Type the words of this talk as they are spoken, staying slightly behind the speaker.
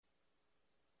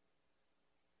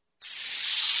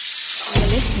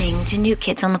listening to New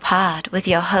Kids on the Pod with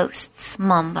your hosts,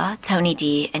 Mamba, Tony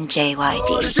D, and JYD.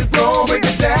 Break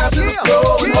it down to the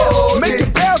floor. Make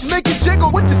it bounce, make it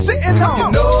jiggle. What you sitting on?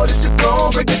 You know that you're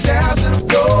gon' break it down to the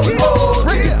floor.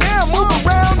 Break it down, move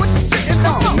around. What you sitting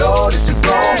on? You know that you're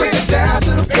gon' break it down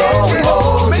to the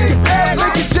floor. Make it bounce,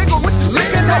 make it jiggle. What you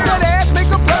sitting on? That ass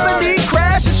make a brother need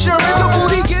crash insurance. The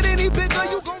booty get any bigger,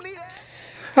 you gon' need.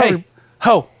 Hey,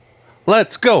 ho,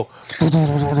 let's go.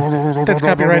 That's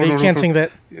copyrighted. You can't sing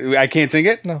that. I can't sing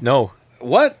it? No.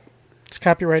 What? It's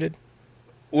copyrighted.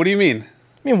 What do you mean?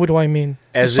 I mean, what do I mean?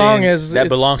 As the song in, is that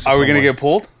belongs to Are we someone. going to get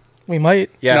pulled? We might.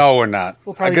 Yeah. No, we're not.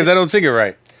 We'll probably Because get- I don't sing it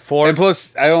right. Four. And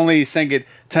plus, I only sang it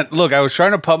 10. Look, I was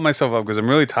trying to pump myself up because I'm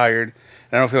really tired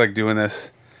and I don't feel like doing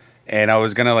this. And I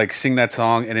was going to like sing that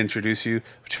song and introduce you,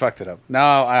 but you fucked it up.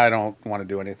 No, I don't want to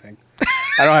do anything.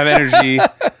 I don't have energy.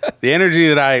 The energy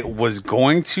that I was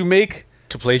going to make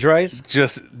To plagiarize?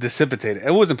 just dissipated.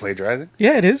 It wasn't plagiarizing.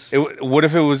 Yeah, it is. What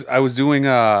if it was, I was doing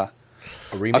a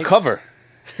remix? cover.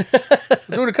 I was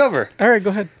doing a cover. All right, go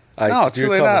ahead. No, it's too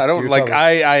late now. I don't like.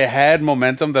 I had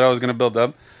momentum that I was gonna build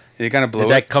up. And you kind of blew Did it.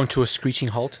 that come to a screeching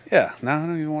halt? Yeah. No, I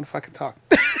don't even want to fucking talk.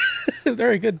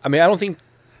 Very good. I mean, I don't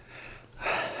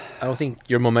think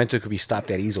your momentum could be stopped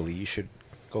that easily. You should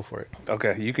go for it.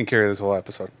 Okay, you can carry this whole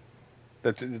episode.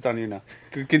 It's on you now.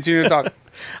 Continue to talk.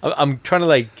 I'm trying to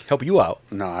like help you out.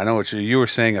 No, I know what you were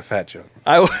saying. A fat joke.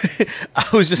 I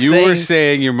was just You saying. were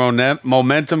saying your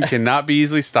momentum cannot be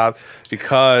easily stopped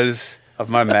because of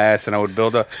my mass, and I would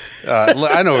build up.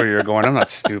 Look, I know where you're going. I'm not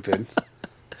stupid.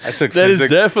 I took That is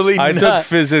physics. definitely I not. took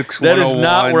physics. That is 101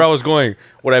 not where I was going.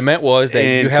 What I meant was that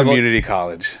in you have. community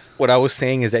college. What I was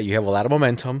saying is that you have a lot of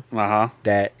momentum.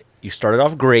 That you started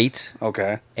off great,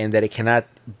 Okay. and that it cannot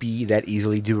be that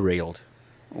easily derailed.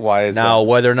 Why is Now, that?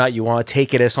 whether or not you want to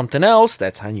take it as something else,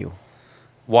 that's on you.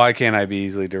 Why can't I be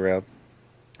easily derailed?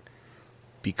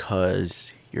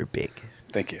 Because you're big.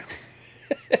 Thank you.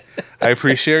 I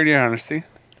appreciate your honesty.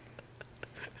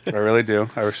 I really do.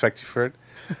 I respect you for it.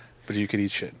 But you could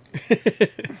eat shit.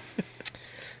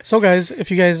 So, guys,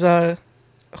 if you guys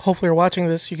hopefully are watching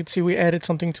this, you can see we added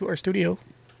something to our studio.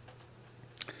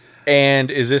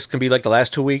 And is this going to be like the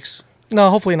last 2 weeks? No,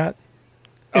 hopefully not.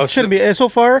 It Oh, shouldn't be. So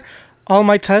far, all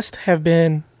my tests have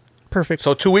been perfect.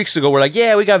 So 2 weeks ago, we're like,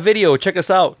 yeah, we got video. Check us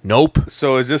out. Nope.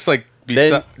 So is this like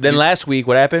Then last week,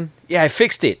 what happened? Yeah, I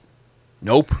fixed it.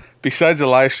 Nope. besides the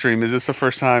live stream, is this the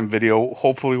first time video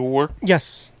hopefully will work?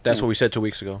 Yes, That's what we said 2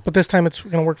 weeks ago. but this time it's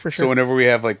going to work for sure. So whenever we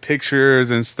have like pictures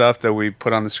and stuff that we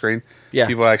put on the screen, Yeah.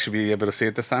 people actually be able to see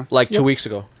it this time? Like 2 Yep. weeks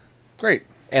ago. Great.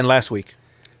 And last week.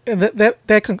 And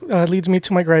that leads me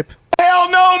to my gripe.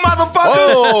 Hell no, motherfuckers!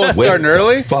 Oh, starting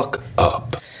early? Fuck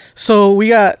up. So we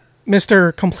got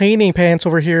Mr. Complaining Pants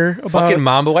over here about Fucking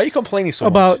Mamba, why are you complaining so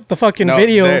much? about the fucking No,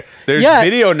 video. there's Yet-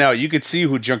 video now. You could see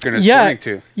who Junker is Yet,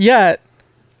 pointing to. yet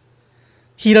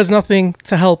he does nothing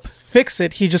to help fix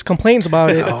it. He just complains about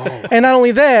it. And not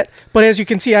only that, but as you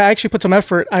can see, I actually put some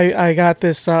effort. I got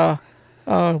this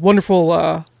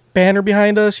wonderful banner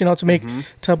behind us, to make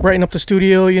to brighten up the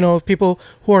studio. People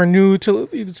who are new to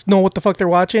know what the fuck they're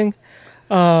watching.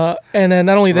 And then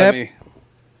not only that,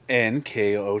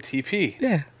 NKOTP.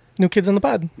 yeah, New Kids on the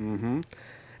Pod. Mm-hmm.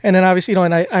 And then obviously,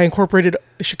 and I incorporated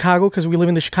Chicago because we live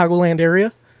in the Chicagoland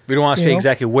area. we don't want to say you know?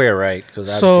 exactly where, right?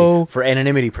 Because So- for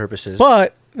anonymity purposes.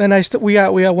 But then we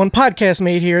got one podcast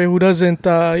mate here who doesn't,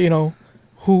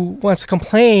 who wants to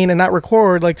complain and not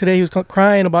record. Like today, he was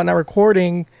crying about not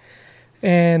recording,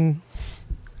 and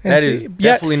That is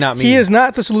definitely not me. He is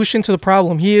not the solution to the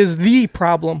problem. He is the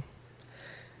problem.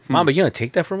 Mamba, you going to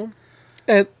take that from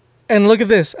him? And look at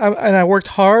this. I worked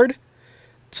hard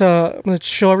I'm going to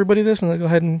show everybody this. I'm going to go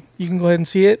ahead and you can go ahead and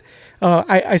see it.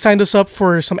 I signed us up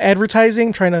for some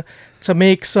advertising, trying to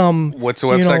make some. What's the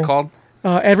website called?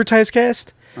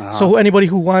 AdvertiseCast. So anybody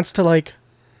who wants to like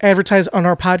advertise on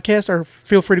our podcast, or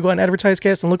feel free to go on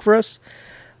AdvertiseCast and look for us.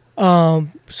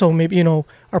 So maybe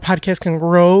our podcast can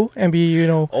grow and be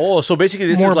Oh, so basically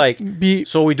this more is like... be-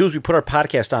 So what we do is we put our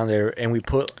podcast on there and we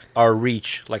put our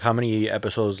reach, like how many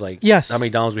episodes, like Yes. how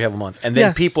many downloads we have a month. And then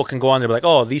Yes. people can go on there and be like,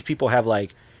 oh, these people have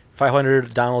like 500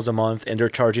 downloads a month and they're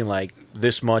charging like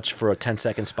this much for a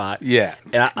 10-second spot. Yeah.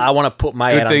 And I want to put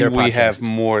my Good ad on their thing podcast. we have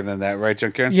more than that, right,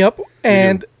 Junker? Yep.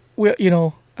 And we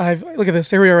I've look at this.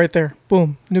 There we are, right there.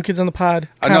 Boom. New Kids on the Pod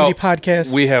comedy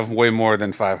podcast. We have way more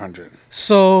than 500.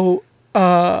 So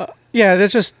yeah,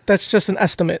 that's just an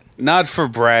estimate. Not for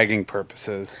bragging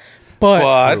purposes, But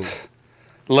but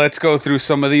let's go through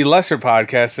some of the lesser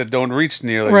podcasts that don't reach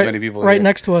nearly as many people. right here.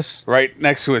 next to us. Right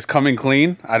next to us, Coming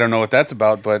Clean. I don't know what that's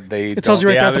about, but they It tells you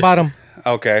right They there at the bottom.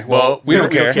 Okay, well, we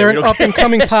don't care. They're an up and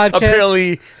coming podcast.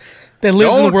 Apparently, that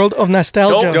lives in the Don't- world of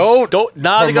nostalgia. Don't.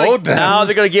 Now promote them.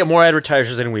 they're gonna get more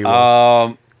advertisers than we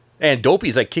will. And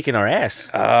Dopey's like kicking our ass.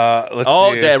 Let's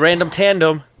Oh, see. that random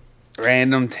tandem.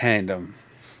 Random tandem.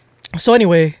 So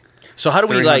anyway, So how do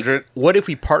we 300? what if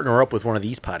we partner up with one of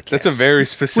these podcasts? That's a very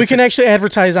specific. we can actually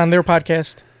advertise on their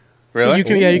podcast. really. You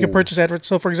can you can purchase adverts.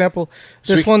 So for example,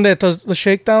 So this we- one that does the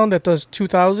shakedown that does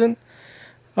 2,000.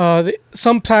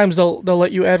 Sometimes they'll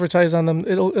let you advertise on them.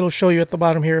 It'll show you at the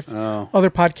bottom here if other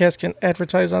podcasts can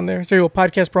advertise on there. So you go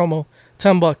podcast promo,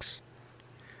 $10.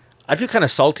 I feel kind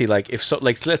of salty. Like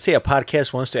let's say a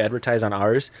podcast wants to advertise on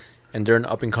ours, and they're an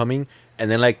up and coming, and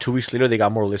then like 2 weeks later they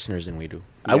got more listeners than we do.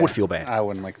 I would Yeah, feel bad. I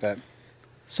wouldn't like that.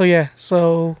 So yeah,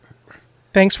 so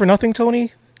thanks for nothing,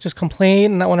 Tony. Just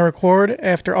complain and not want to record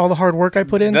after all the hard work I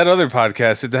put in. That other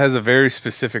podcast, it has a very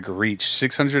specific reach,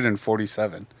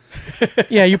 647.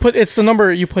 Yeah, it's the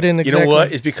number you put in You exactly. know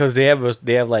what? It's because they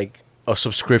have like a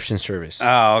subscription service.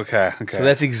 Oh, okay. So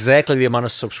that's exactly the amount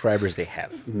of subscribers they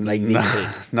have. Like they pay.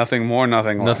 Nothing more,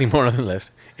 nothing less. Nothing more, nothing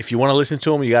less. If you want to listen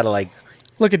to them, you gotta like.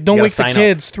 Look at Don't You gotta Wake the sign up.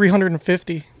 Kids,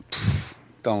 350.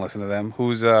 Don't listen to them.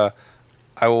 Who's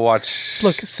I will watch.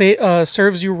 Look,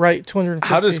 Serves You Right, 250.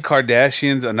 How does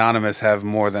Kardashians Anonymous have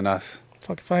more than us?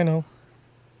 Fuck if I know.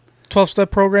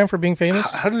 12-step program for being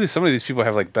famous. How do some of these people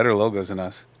have like better logos than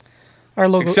us? Our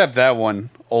logo. Except that one,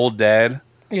 Old Dad.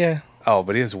 Yeah. Oh,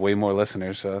 but he has way more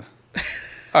listeners. So,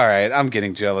 all right, I'm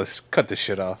getting jealous. Cut this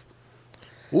shit off.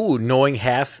 Ooh, knowing is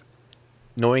half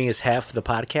the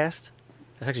podcast.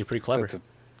 That's actually pretty clever. That's a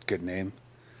good name.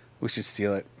 We should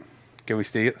steal it. Can we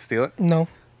steal it? No.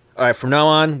 All right, from now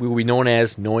on, we will be known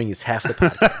as knowing is half the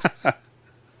podcast.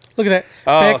 Look at that.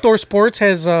 Backdoor Sports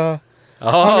has Oh,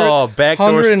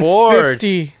 backdoor sports.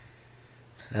 150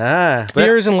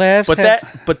 beers and laughs.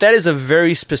 But that is a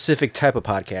very specific type of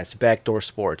podcast, backdoor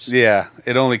sports. Yeah,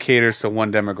 it only caters to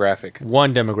one demographic.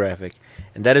 One demographic,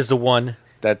 and that is the one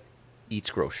That eats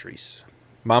groceries.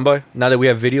 Mamba, now that we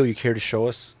have video, you care to show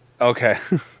us? okay?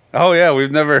 Oh yeah,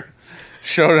 we've never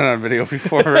showed it on video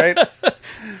before, right?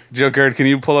 Joe Gerd, can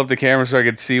you pull up the camera so I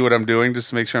can see what I'm doing, just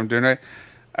to make sure I'm doing right?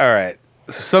 All right.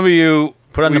 So some of you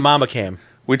Put on the Mamba cam.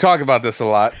 we talk about this a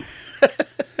lot.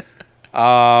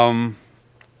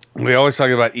 We always talk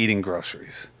about eating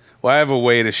groceries. Well, I have a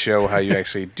way to show how you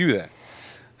actually do that.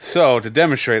 So to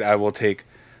demonstrate, I will take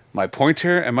my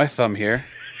pointer and my thumb here.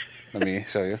 Let me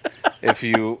show you. If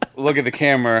you look at the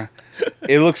camera,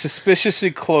 it looks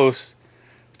suspiciously close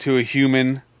to a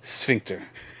human sphincter.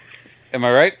 Am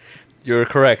I right? You're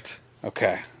correct.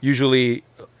 Okay. Usually,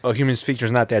 a human sphincter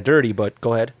is not that dirty, but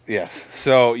go ahead. Yes.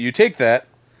 So you take that.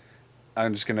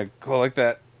 I'm just gonna go like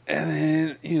that, and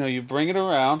then you bring it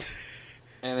around,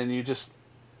 and then you just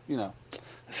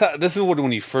this is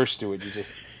when you first do it.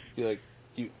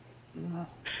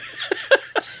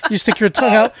 You stick your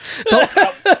tongue out.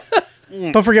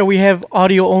 Don't forget, we have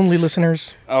audio only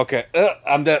listeners. Okay.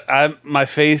 My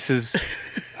face is.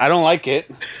 I don't like it.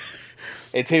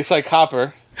 It tastes like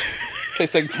copper. It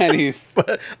tastes like pennies.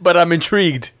 But I'm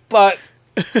intrigued. But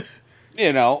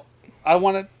I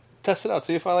want to test it out,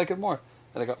 see if I like it more.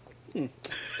 And I go.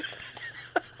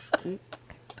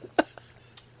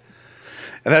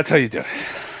 And that's how you do it.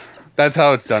 That's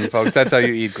how it's done, folks. That's how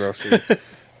you eat groceries.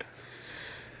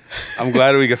 I'm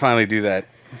glad we could finally do that.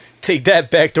 Take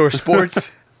that, backdoor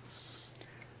sports.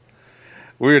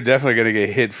 We're definitely going to get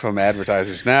hit from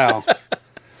advertisers now.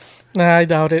 Nah, I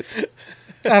doubt it.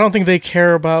 I don't think they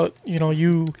care about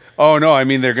you Oh no, I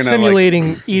mean they're going to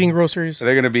simulating eating groceries.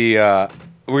 they're going to be. We're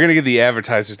going to get the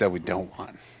advertisers that we don't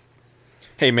want,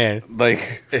 Hey, man.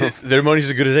 like Their money's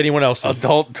as good as anyone else's.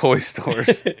 adult toy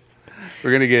stores.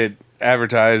 We're going to get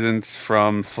advertisements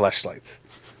from Fleshlights,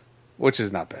 which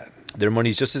is not bad. Their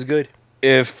money's just as good.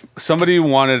 If somebody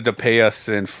wanted to pay us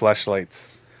in Fleshlights,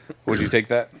 would you take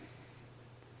that?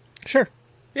 Sure.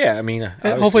 Yeah, I mean,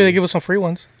 Hopefully they give us some free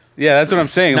ones. Yeah, that's what I'm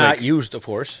saying. not Like, used, of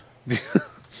course,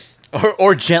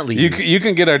 or gently used. you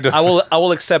can get our I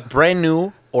will accept brand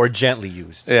new or gently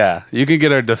used. yeah, you can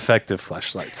get our defective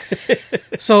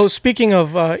Fleshlights. So speaking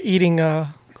of eating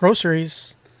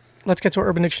groceries, let's get to our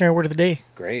Urban Dictionary word of the day.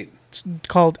 Great. It's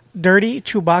called Dirty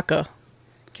Chewbacca.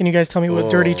 Can you guys tell me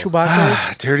what Dirty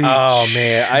Chewbacca is? Dirty. Oh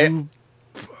man,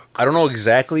 I don't know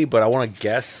exactly, but I want to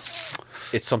guess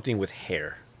it's something with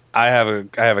hair. I have a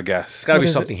It's guess. got to What be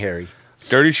is it? something hairy.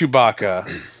 Dirty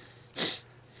Chewbacca,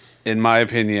 in my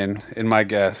opinion, in my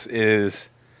guess, is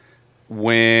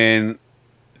when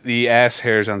the ass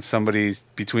hairs on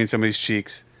between somebody's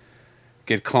cheeks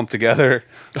get clumped together.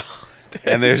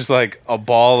 And there's like a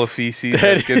ball of feces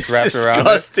that gets wrapped around it.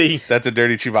 disgusting. That's a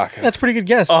dirty Chewbacca. That's a pretty good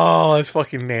guess. Oh, that's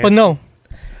fucking nasty. But no.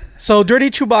 So, Dirty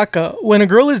Chewbacca, when a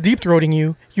girl is deep-throating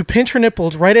you, you pinch her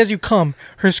nipples right as you come.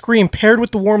 Her scream paired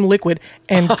with the warm liquid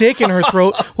and dick in her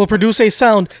throat will produce a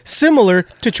sound similar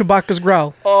to Chewbacca's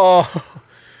growl.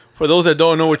 For those that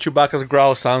don't know what Chewbacca's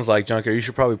growl sounds like, Junker, you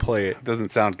should probably play it.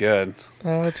 Doesn't sound good.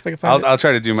 Let's see if I can find I'll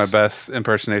try to do my best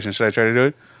impersonation. Should I try to do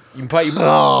it? You can probably,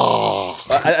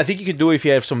 I think you could do it if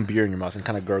you have some beer in your mouth and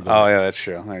kind of gurgle. Oh yeah, that's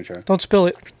true. Let me try. it. Don't spill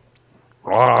it.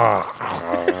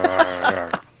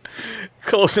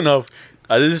 Close enough.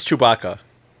 This is Chewbacca. Hold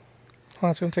on,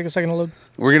 it's going to take a second to load.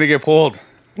 We're gonna get pulled.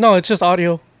 No, it's just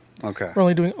audio. Okay. We're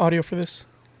only doing audio for this.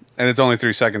 And it's only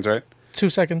 3 seconds, right? 2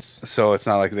 seconds. So it's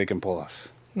not like they can pull us.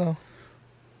 No.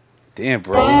 Damn,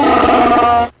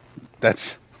 bro.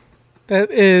 That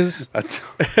is that's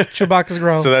Chewbacca's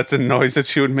growl. so that's a noise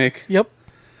that you would make. Yep.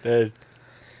 Uh,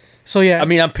 So, yeah. I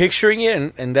mean, I'm picturing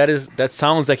it, and that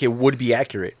sounds like it would be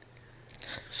accurate.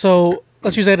 So,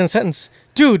 let's use that in a sentence.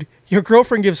 Dude, your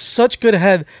girlfriend gives such good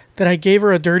head that I gave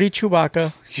her a dirty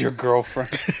Chewbacca. Your girlfriend.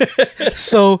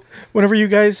 So, whenever you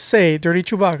guys say dirty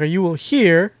Chewbacca, you will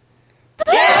hear...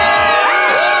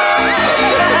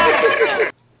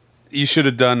 You should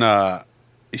have done.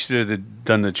 You should have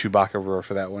done the Chewbacca roar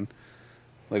for that one.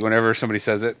 Like whenever somebody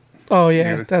says it, Oh,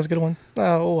 yeah, Yeah. that's a good one.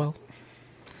 Oh, well.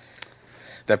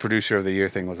 that producer of the year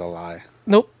thing was a lie.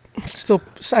 Nope.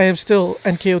 I am still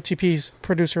NKOTP's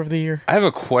producer of the year. I have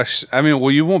a question. I mean,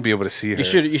 well, you won't be able to see her.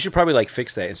 You should probably like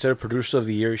fix that. Instead of producer of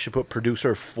the year, you should put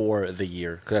producer for the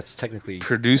year, because that's technically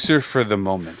Producer for the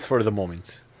moment. for the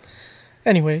moment.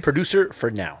 Anyway, Producer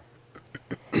for now.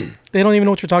 they don't even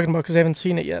know what you're talking about because they haven't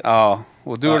seen it yet. Oh,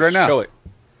 we'll do it right now. Show it.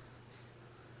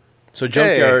 So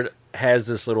Junkyard has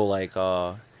this little like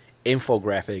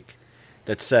infographic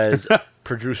that says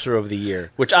producer of the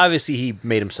year, which obviously he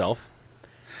made himself.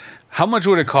 How much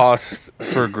would it cost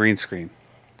for a green screen?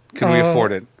 Can we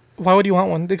afford it? Why would you want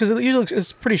one? Because it usually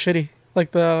it's pretty shitty.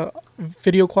 Like the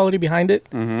video quality behind it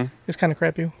is kind of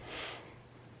crappy.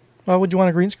 Why would you want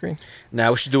a green screen?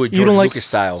 Now we should do it You George don't like- Lucas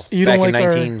style. you Back don't in like our-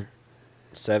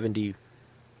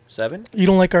 1977? You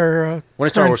don't like our When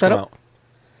did Star current Wars come setup? out?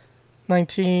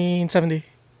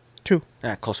 1972.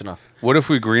 Close enough. What if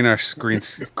we green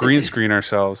screen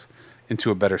ourselves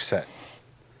into a better set?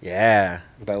 Yeah.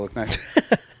 Would that look nice? I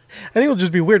think it'll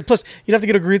just be weird. Plus, you'd have to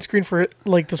get a green screen for it,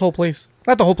 like this whole place.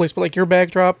 Not the whole place, but like your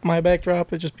backdrop, my backdrop.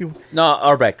 It'd just be. No,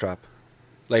 our backdrop.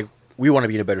 Like, we want to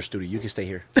be in a better studio. You can stay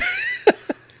here.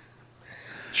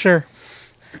 Sure.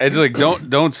 It's like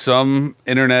don't some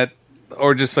internet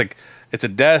or just like it's a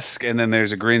desk and then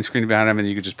there's a green screen behind him and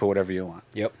you can just put whatever you want.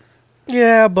 Yep.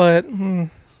 Yeah, but I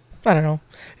don't know.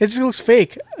 It just looks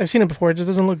fake. I've seen it before. It just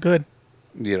doesn't look good.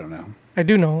 You don't know. I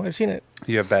do know. I've seen it.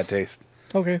 You have bad taste.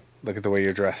 Okay. Look at the way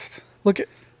you're dressed. Look, it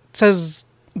says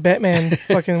Batman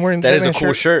fucking wearing That is Batman a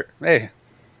cool shirt. Hey,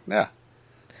 yeah,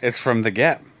 it's from the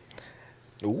Gap.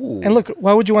 Ooh. And look,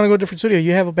 why would you want to go to a different studio?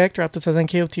 You have a backdrop that says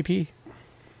NKOTP.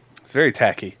 It's very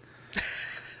tacky.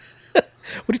 What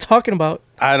are you talking about?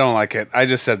 I don't like it. I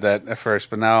just said that at first,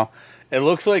 but now it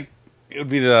looks like it would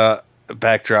be the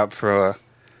backdrop for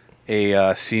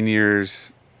a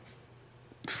seniors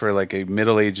for like a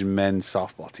middle-aged men's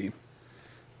softball team.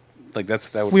 Like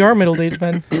that would. We be- are middle-aged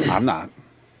men. I'm not.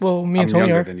 Well, me I'm and Tony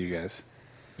younger are. than you guys.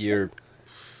 I'm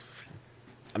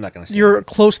not going to say You're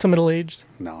close to middle-aged.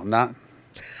 No, I'm not.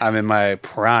 I'm in my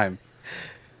prime.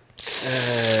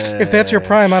 If that's your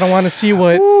prime, I don't want to see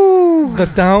what the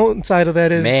downside of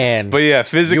that is. Man. But yeah,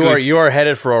 physically, you are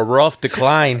headed for a rough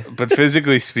decline. But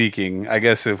physically speaking, I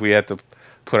guess if we had to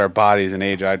put our bodies in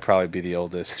age, I'd probably be the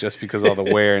oldest, just because all the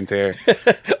wear and tear,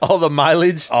 All the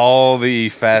mileage. all the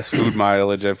fast food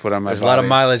mileage I've put on my There's body. a lot of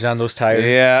mileage on those tires.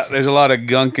 Yeah, there's a lot of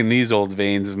gunk in these old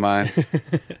veins of mine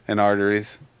and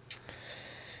arteries.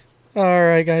 All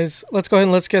right, guys. Let's go ahead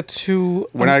and let's get to.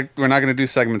 We're not gonna do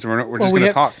segments. We're just we gonna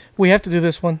have- talk. We have to do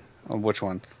this one. Which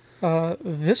one?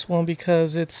 This one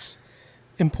because it's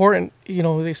important. You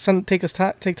know, they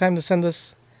take time to send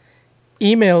us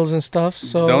emails and stuff.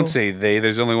 So Don't say they.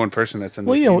 There's only one person that's in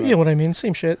Well, this. you know email. what I mean.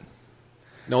 Same shit.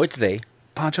 No, it's they.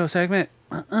 Poncho segment.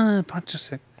 Poncho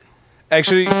segment.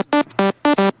 Actually,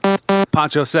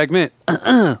 Poncho segment.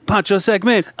 Poncho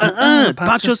segment.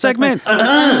 Poncho segment.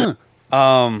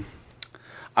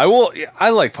 I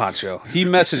like Poncho. He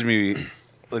messaged me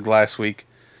like last week,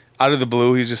 out of the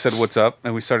blue. He just said, "What's up?"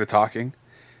 and we started talking.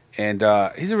 And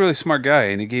he's a really smart guy,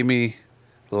 and he gave me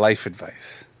life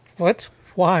advice. What?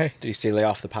 Why? Did you say lay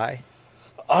off the pie?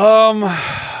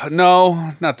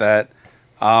 No, not that.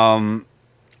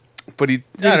 But he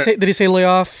Did he say lay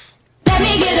off? Let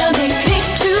me get a big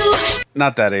picture.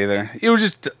 not that either. It was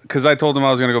just because I told him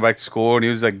I was going to go back to school, and he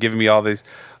was like giving me all these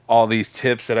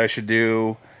tips that I should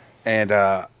do, And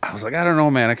I was like, I don't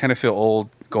know, man. I kind of feel old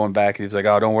going back. He was like,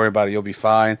 oh, don't worry about it. You'll be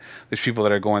fine. There's people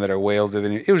that are going that are way older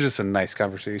than you. It was just a nice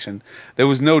conversation. There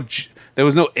was no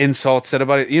insult said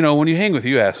about it. You know, when you hang with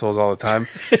you assholes all the time,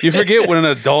 you forget what an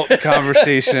adult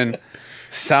conversation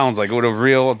sounds like, what a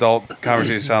real adult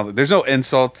conversation sounds like. There's no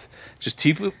insults, just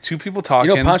two people talking.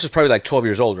 You know, Poncho's probably like 12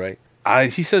 years old, right?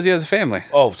 He says he has a family.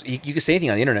 Oh, so you can say anything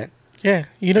on the internet. Yeah,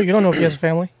 you don't know if he has a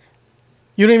family.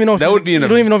 You don't even know if you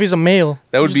don't even know if he's a male.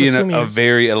 That You would just be assume he a is.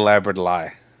 very elaborate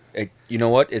lie. You know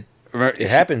what? It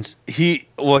happens. He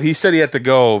said he had to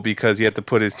go because he had to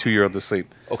put his 2-year-old to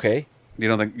sleep. Okay.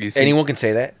 You think Anyone can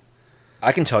say that.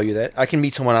 I can tell you that. I can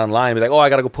meet someone online and be like, oh, I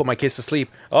got to go put my kids to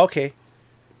sleep. Okay.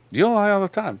 You don't lie all the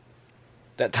time.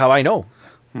 That's how I know.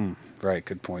 Right,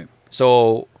 good point.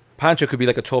 So Poncho could be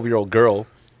like a 12-year-old girl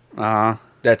Uh-huh.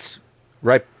 that's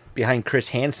right behind Chris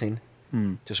Hansen,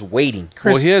 just waiting.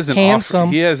 Chris Well, he hasn't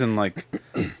Handsome. like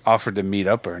offered to meet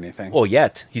up or anything. Well,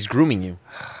 yet. He's grooming you.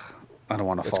 I don't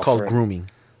want to It's fall called for it. grooming.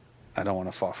 I don't want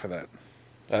to fall for that.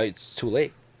 It's too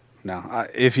late. No,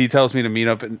 if he tells me to meet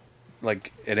up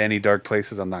at any dark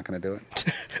places, I'm not going to do it.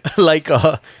 like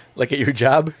at your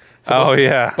job Oh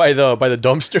yeah. by the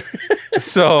dumpster.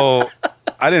 So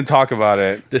I didn't talk about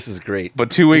it, This is great. but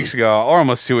 2 weeks ago, or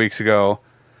almost 2 weeks ago,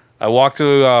 I walked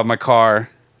to my car,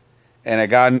 and I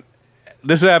got.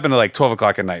 This happened at like 12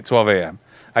 o'clock at night, 12 a.m.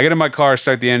 I get in my car,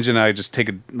 start the engine, I just take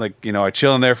I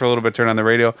chill in there for a little bit, turn on the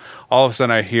radio. All of a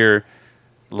sudden, I hear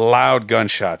loud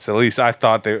gunshots. At least I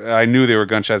thought I knew they were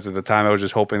gunshots at the time. I was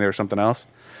just hoping they were something else.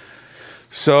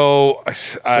 So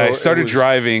I started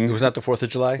driving. It was not the 4th of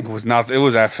July? It was not. It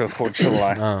was after the 4th of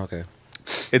July. Oh, okay.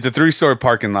 It's a 3-story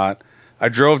parking lot. I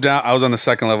drove down. I was on the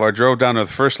second level. I drove down to the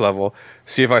first level,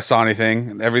 see if I saw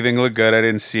anything. Everything looked good. I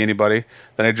didn't see anybody.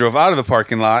 Then I drove out of the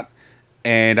parking lot,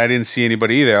 and I didn't see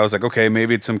anybody either. I was like, okay,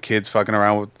 maybe it's some kids fucking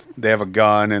around they have a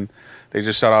gun, and they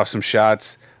just shot off some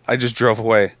shots. I just drove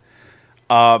away.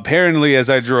 Apparently, as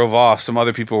I drove off, some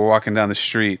other people were walking down the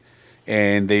street,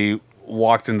 and they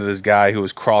walked into this guy who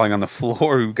was crawling on the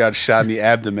floor who got shot in the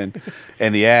abdomen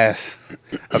and the ass.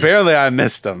 Apparently, I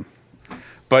missed him.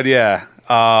 But yeah,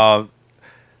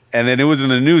 and then it was in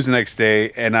the news the next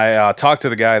day, and I talked to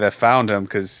the guy that found him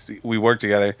because we worked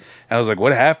together. And I was like,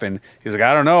 what happened? He's like,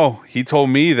 I don't know. He told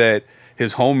me that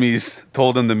his homies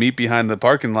told him to meet behind the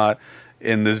parking lot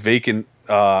in this vacant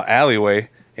alleyway,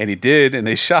 and he did, and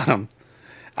they shot him.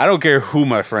 I don't care who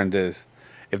my friend is.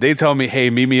 If they tell me, hey,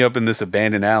 meet me up in this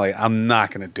abandoned alley, I'm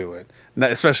not going to do it.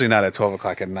 Especially not at 12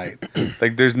 o'clock at night.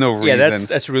 Like, there's no reason. Yeah,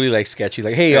 that's really like sketchy.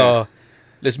 Like, hey,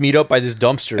 let's meet up by this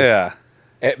dumpster Yeah.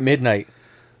 at midnight.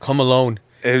 Come alone.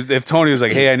 If Tony was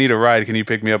like, hey, I need a ride, can you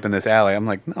pick me up in this alley? I'm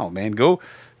like, no, man, go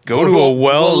to a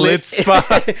well-lit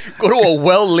spot. Go to a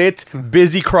well-lit,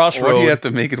 busy crossroad. Why do you have to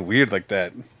make it weird like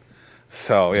that?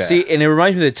 So, yeah. See, and it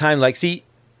reminds me of the time, like, see,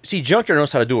 Junkyard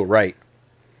knows how to do it right.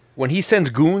 When he sends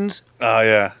goons, Oh,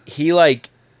 yeah. he, like,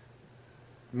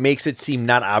 makes it seem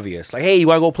not obvious. Like, hey, you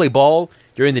want to go play ball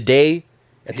during the day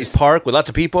at this park with lots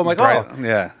of people? I'm like, Right, oh.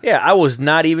 yeah. Yeah, I was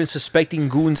not even suspecting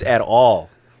goons at all.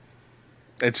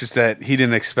 It's just that he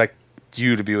didn't expect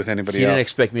you to be with anybody He else. didn't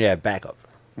expect me to have backup.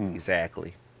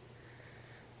 Exactly.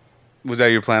 Was that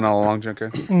your plan all along,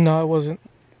 Junker? No, it wasn't.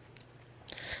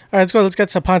 All right, let's go. Let's get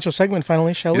to Poncho segment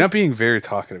finally, shall You're we? not being very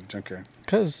talkative, Junker.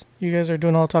 Because you guys are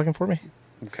doing all the talking for me.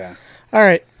 Okay. All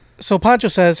right. So Poncho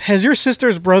says, has your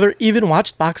sister's brother even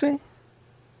watched boxing?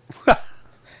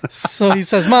 So he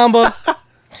says, Mamba,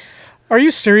 are you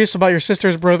serious about your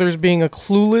sister's brothers being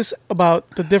clueless about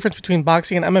the difference between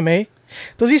boxing and MMA?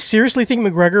 Does he seriously think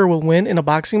McGregor will win in a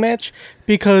boxing match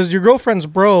because your girlfriend's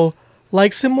bro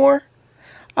likes him more?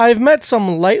 I've met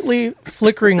some lightly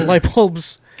flickering light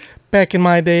bulbs back in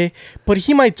my day, but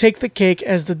he might take the cake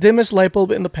as the dimmest light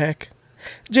bulb in the pack.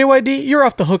 JYD, you're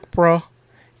off the hook, bro.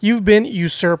 You've been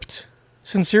usurped.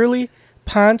 Sincerely,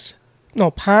 Pont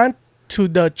to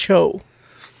the Cho.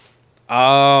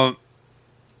 I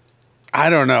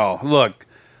don't know. Look,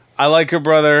 I like her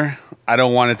brother. I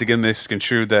don't want it to get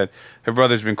misconstrued that her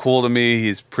brother's been cool to me.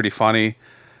 He's pretty funny.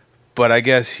 But I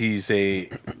guess he's a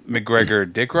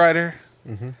McGregor dick rider.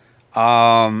 Mm-hmm.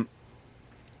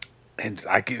 And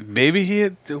maybe he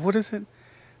had, what is it?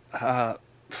 I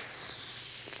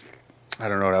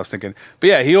don't know what I was thinking. But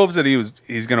yeah, he hopes that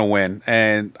he's going to win.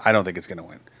 And I don't think it's going to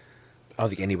win. I don't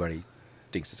think anybody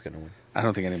thinks it's going to win. I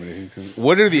don't think anybody thinks it's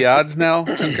What are the odds now,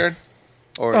 Rickard?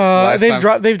 Or They've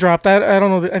dropped that. I don't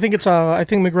know. I think I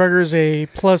think McGregor's a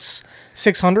plus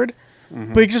 600.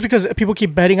 Mm-hmm. But just because people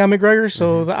keep betting on McGregor,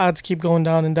 so the odds keep going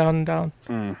down and down and down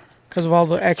because of all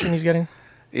the action he's getting.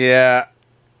 Yeah.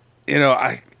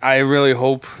 I really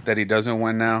hope that he doesn't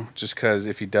win now, just because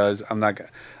if he does, I'm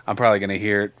probably gonna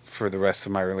hear it for the rest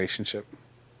of my relationship.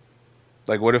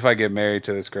 Like, what if I get married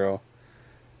to this girl,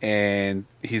 and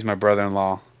he's my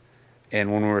brother-in-law,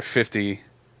 and when we're 50,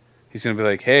 he's gonna be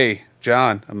like, "Hey,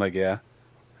 John," I'm like, "Yeah."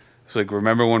 It's like,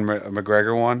 remember when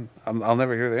McGregor won? I'll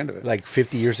never hear the end of it. Like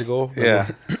 50 years ago. Yeah,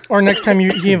 Or next time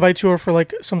he invites you over for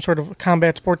like some sort of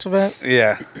combat sports event.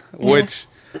 yeah, which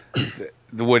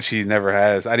he never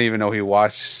has. I didn't even know he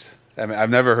watched. I mean, I've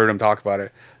never heard him talk about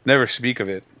it. Never speak of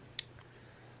it.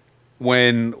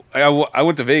 When I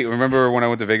went to Vegas, remember when I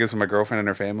went to Vegas with my girlfriend and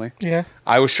her family? Yeah.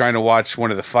 I was trying to watch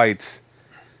one of the fights,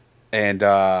 and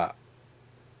my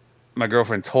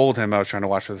girlfriend told him I was trying to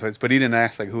watch the fights, but he didn't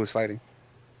ask like who was fighting,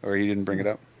 or he didn't bring it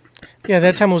up. Yeah,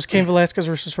 that time it was Cain Velasquez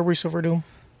versus Fabricio Verdum.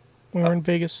 We were in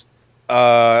Vegas.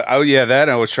 I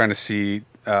was trying to see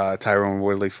Tyrone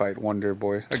Woodley fight Wonder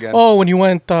Boy again. Oh, when you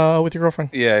went with your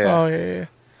girlfriend. Yeah. Oh, yeah.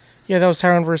 Yeah, that was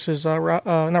Tyrone versus, not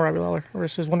Robbie Lawler,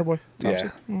 versus Wonder Boy.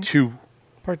 Yeah, Thompson. 2.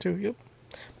 Part 2, yep.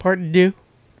 Part 2.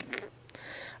 All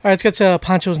right, let's get to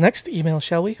Pancho's next email,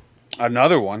 shall we?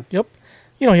 Another one. Yep.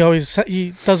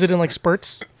 He does it in like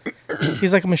spurts.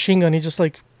 He's like a machine gun. He just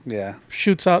like Yeah,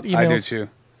 shoots out emails. I do too,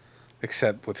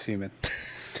 except with semen.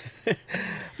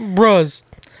 Bruz.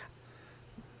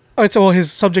 All right, so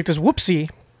his subject is whoopsie.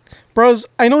 Bruz,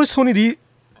 I noticed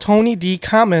Tony D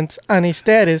comments on a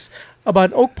status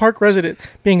about an Oak Park resident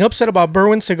being upset about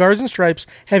Berwyn Cigars and Stripes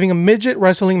having a midget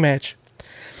wrestling match.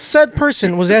 Said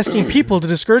person was asking people to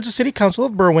discourage the city council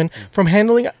of Berwyn from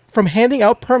handing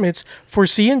out permits for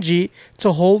C&G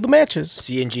to hold the matches.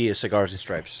 C&G is Cigars and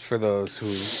Stripes. For those who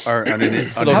are those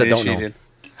that don't know. uninitiated.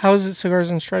 How is it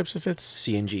Cigars and Stripes if it's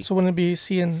C&G. So wouldn't it be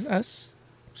C&S?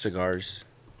 Cigars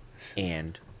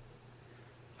and...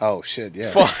 Oh shit!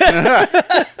 Yeah.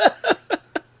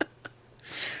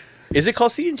 Is it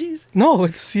called C&Gs? No,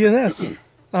 it's C&S.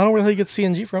 I don't know where the hell you get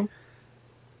C&G from.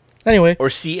 Anyway. Or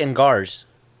C and Gars?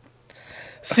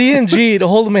 C&G to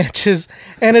hold matches.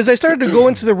 And as I started to go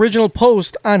into the original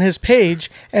post on his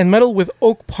page and meddle with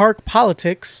Oak Park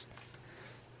politics...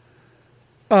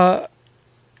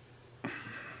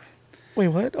 Wait,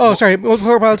 what? Oh, sorry. Oak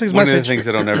Park politics One of the message. things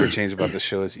that'll never change about the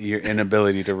show is your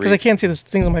inability to read. Because I can't see this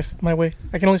things on my way.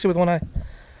 I can only see with one eye.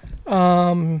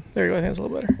 There you go. I think it's a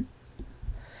little better.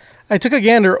 I took a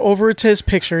gander over to his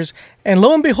pictures, and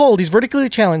lo and behold, he's vertically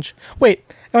challenged. Wait,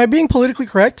 am I being politically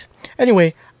correct?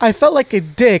 Anyway, I felt like a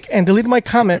dick and deleted my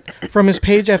comment from his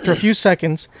page after a few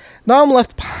seconds. Now I'm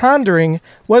left pondering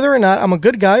whether or not I'm a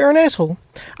good guy or an asshole.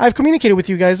 I've communicated with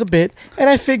you guys a bit, and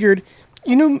I figured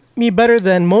you knew me better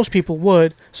than most people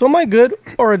would, so am I good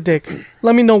or a dick?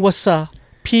 Let me know what's up.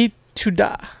 P to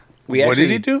da. We What did actually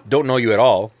he do? don't know you at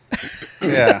all.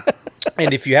 Yeah.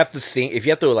 And if you have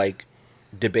to like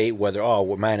debate whether,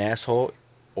 am I an asshole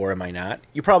or am I not,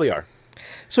 you probably are.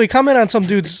 So he commented on some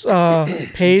dude's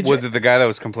page. Was it the guy that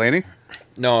was complaining?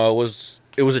 No, it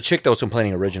was a chick that was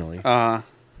complaining originally.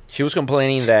 She was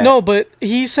complaining that No, but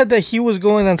he said that he was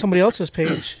going on somebody else's page.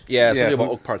 something Yeah, about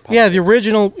who- Oak Park. Yeah, Politics. the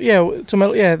original.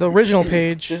 The original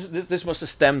page. This must have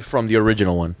stemmed from the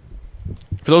original one.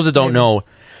 For those that don't know,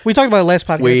 We talked about it last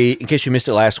podcast. in case you missed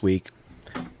it last week,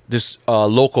 this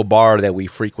local bar that we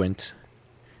frequent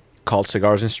called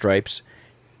Cigars and Stripes,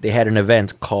 they had an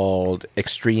event called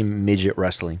Extreme Midget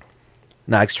Wrestling.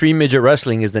 Now, Extreme Midget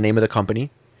Wrestling is the name of the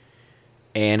company,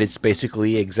 and it's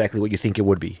basically exactly what you think it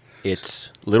would be.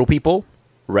 It's little people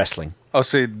wrestling. Oh,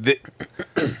 so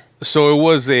so it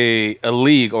was a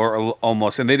league or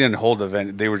almost, and they didn't hold the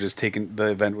event. They were just the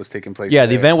event was taking place. Yeah,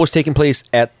 the there. event was taking place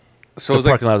at So the it was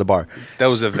like parking lot of the bar. that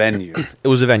was a venue. It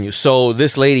was a venue. So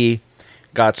this lady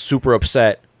got super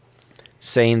upset,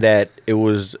 saying that it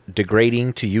was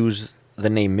degrading to use the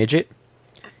name midget,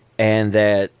 and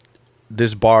that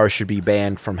this bar should be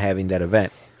banned from having that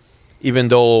event. Even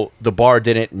though the bar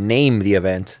didn't name the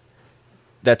event,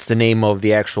 that's the name of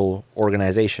the actual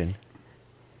organization.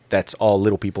 That's all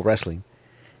little people wrestling.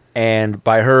 And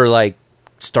by her like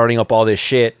starting up all this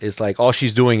shit, it's like all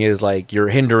she's doing is like you're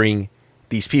hindering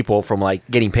these people from like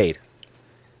getting paid.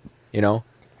 You know?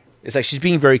 It's like she's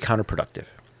being very counterproductive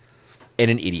and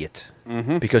an idiot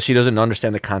because she doesn't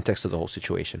understand the context of the whole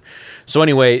situation. So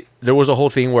anyway, there was a whole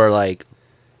thing where like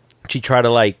she tried to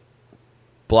like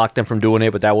block them from doing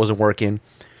it, but that wasn't working.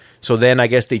 So then I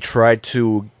guess they tried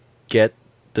to get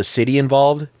the city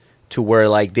involved to where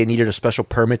like they needed a special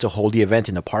permit to hold the event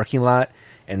in the parking lot,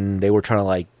 and they were trying to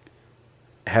like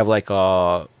have like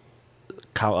a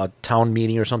town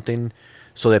meeting or something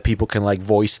so that people can like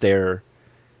voice their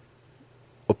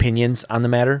opinions on the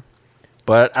matter.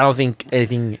 But I don't think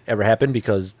anything ever happened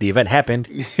because the event happened.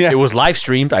 Yeah. It was live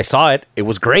streamed. I saw it. It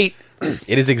was great.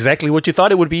 It is exactly what you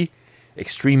thought it would be.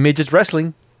 Extreme Midgets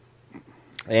Wrestling.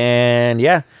 And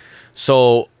yeah.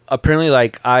 So apparently,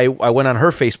 like, I went on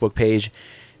her Facebook page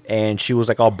and she was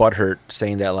like all butthurt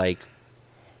saying that, like,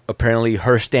 apparently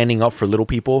her standing up for little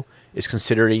people is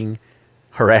considering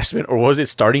harassment, or was it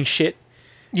starting shit?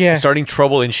 Yeah. Starting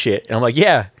trouble and shit. And I'm like,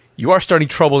 yeah, you are starting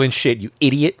trouble and shit, you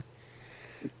idiot.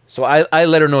 So I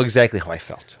let her know exactly how I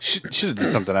felt. Should have did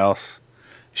something else.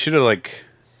 Should have like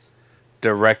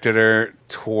directed her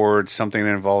towards something that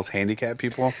involves handicapped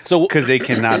people. So- because they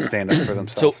cannot stand up for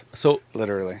themselves. So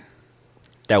Literally.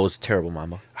 that was terrible,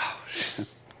 Mama.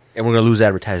 And we're gonna lose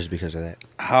advertisers because of that.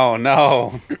 Oh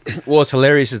no. Well, what's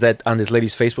hilarious is that on this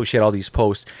lady's Facebook, she had all these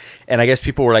posts, and I guess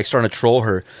people were like starting to troll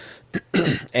her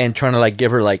and trying to like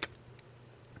give her like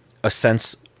a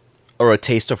sense or a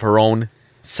taste of her own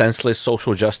senseless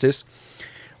social justice,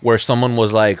 where someone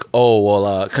was like, "Oh,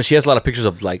 well," because she has a lot of pictures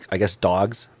of like, I guess,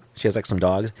 dogs. She has like some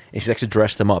dogs, and she's actually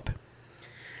dressed them up.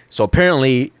 So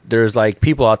apparently, there's like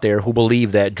people out there who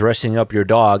believe that dressing up your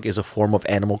dog is a form of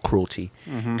animal cruelty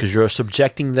because you're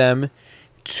subjecting them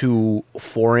to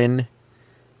foreign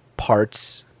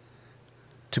parts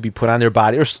to be put on their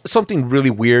body or something really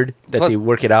weird that Plus- they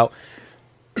work it out.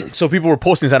 So people were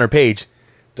posting this on her page.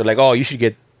 They're like, "Oh, you should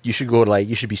go like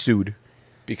you should be sued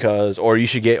because,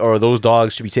 or those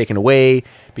dogs should be taken away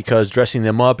because dressing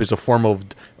them up is a form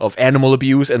of animal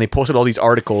abuse." And they posted all these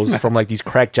articles from like these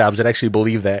crack jobs that actually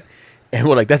believe that, and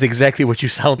we're like, "That's exactly what you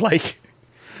sound like."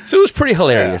 So it was pretty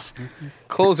hilarious.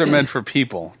 Clothes are meant for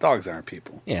people. Dogs aren't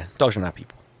people. Yeah, dogs are not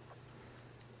people.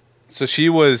 So she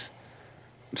was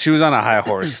on a high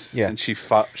horse. Yeah. And she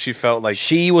felt like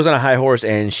She was on a high horse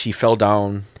and she fell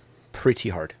down pretty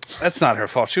hard. that's not her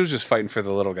fault. She was just fighting for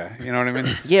the little guy. You know what I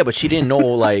mean? Yeah, but she didn't know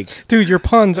like Dude, your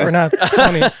puns are not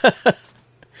funny.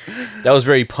 that was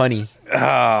very punny.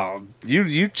 Oh,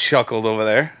 you chuckled over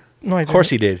there. No, I Of course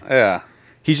he did. Yeah.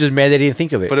 He's just mad that he didn't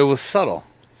think of it. But it was subtle.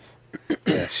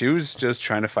 Yeah, she was just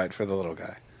trying to fight for the little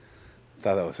guy.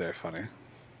 Thought that was very funny.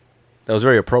 That was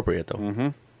very appropriate, though.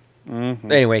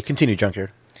 Mm-hmm. Anyway, continue,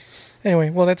 Junkyard. Anyway,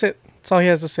 well, that's it. That's all he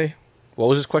has to say. What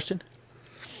was his question?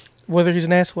 Whether he's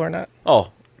an asshole or not.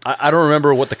 Oh, I don't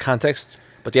remember what the context,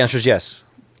 but the answer is yes.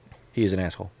 He is an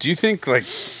asshole. Do you think like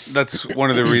that's one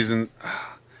of the reasons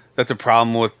that's a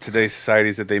problem with today's society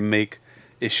is that they make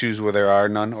issues where there are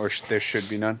none or there should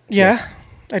be none? Yeah,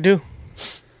 I do.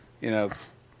 You know,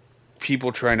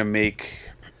 people trying to make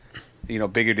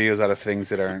bigger deals out of things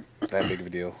that aren't that big of a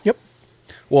deal. Yep.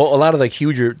 Well, a lot of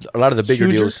the bigger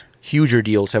Huger? huger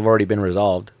deals have already been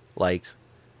resolved, like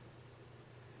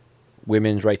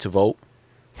women's right to vote.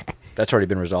 That's already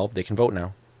been resolved. They can vote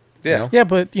now. Yeah. know? Yeah,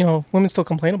 but, women still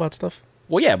complain about stuff.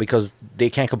 Well, yeah, because they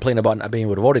can't complain about not being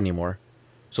able to vote anymore.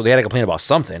 So they had to complain about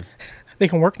something. They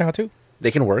can work now, too.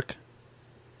 They can work.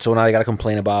 So now they got to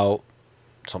complain about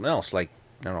something else. Like,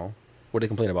 I don't know. What do they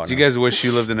complain about Do you now? guys wish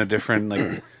you lived in a different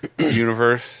like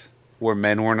universe where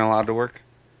men weren't allowed to work?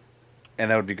 And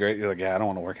that would be great. You're like, yeah, I don't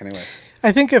want to work anyways.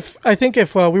 I think if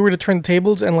we were to turn the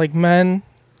tables and, like, men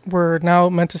were now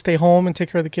meant to stay home and take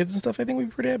care of the kids and stuff, I think we'd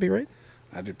be pretty happy, right?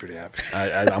 I'd be pretty happy.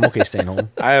 I'm okay staying home.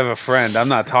 I have a friend. I'm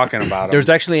not talking about him. There's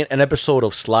actually an episode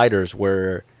of Sliders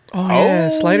where, Oh, yeah.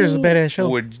 Sliders is a badass show.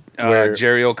 Would Where-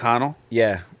 Jerry O'Connell?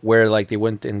 yeah, where like they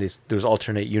went in this, there's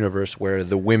alternate universe where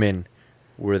the women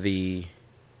were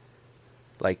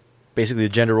basically the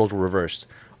gender roles were reversed.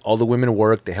 All the women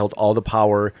worked, they held all the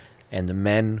power, and the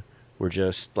men were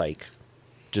just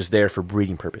there for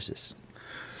breeding purposes.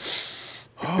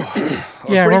 Yeah, I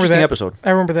pretty remember interesting that episode.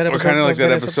 I remember that Or episode. kind of like that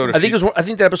badass episode of I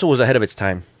think that episode was ahead of its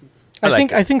time.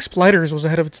 I think Spliters was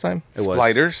ahead of its time. It was.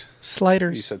 Spiders.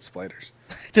 Sliders. You said spiders.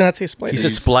 I did not say He Spliters.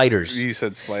 said Spliters. You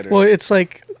said spiders. Well, it's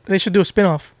like they should do a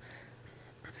spin-off.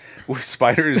 With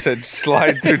spiders that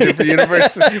slide through different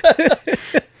universes.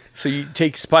 So you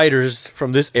take spiders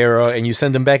from this era and you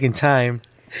send them back in time.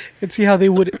 And see how they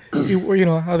would,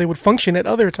 how they would function at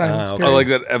other times. okay. I like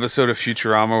that episode of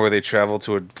Futurama where they travel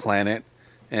to a planet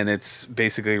and it's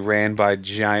basically ran by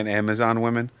giant Amazon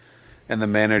women, and the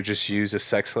men are just used as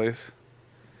sex slaves.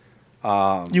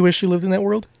 You wish you lived in that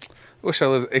world? Wish I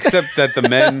lived, except that the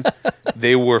men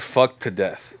they were fucked to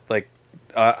death. Like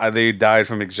they died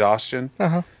from exhaustion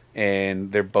Uh-huh.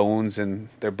 and their bones and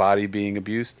their body being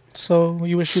abused. So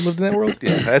you wish you lived in that world?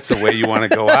 Yeah, that's the way you want to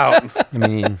go out I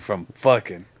mean, from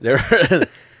fucking. yeah, but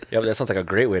that sounds like a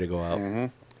great way to go out.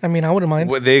 I mean, I wouldn't mind.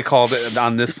 What they called it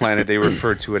on this planet, they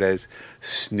referred to it as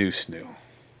snoo snoo.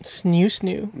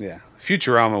 Snoo. Yeah,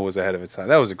 Futurama was ahead of its time.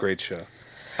 That was a great show.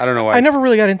 I don't know why. I never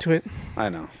really got into it. I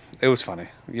know. It was funny.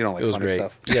 You don't like It was funny great.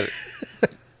 stuff. You gotta-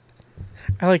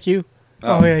 I like you.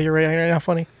 Oh, yeah, you're right. You're not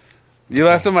funny. You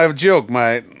laughed at my joke.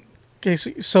 Okay,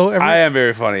 so I am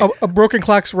very funny. a broken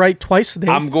clock's right twice a day.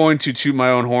 I'm going to toot my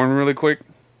own horn really quick.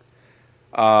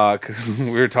 Because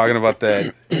we were talking about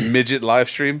that midget live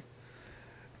stream.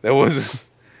 That was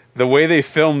the way they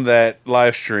filmed that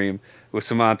live stream was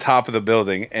some on top of the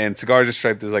building, and Cigars and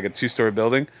Striped is like a 2-story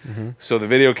building. So the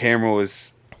video camera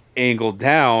was angled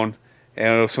down,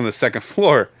 and it was from the second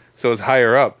floor, so it was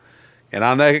higher up. And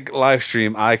on that live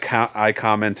stream, I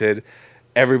commented,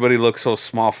 "Everybody looks so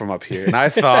small from up here," and I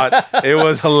thought it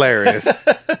was hilarious.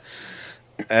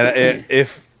 And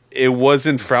if it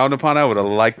wasn't frowned upon, I would have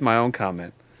liked my own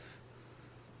comment.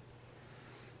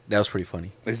 That was pretty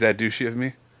funny. Is that douchey of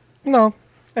me? No,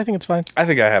 I think it's fine. I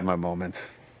think I have my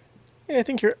moments. Yeah, I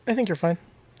think you're fine.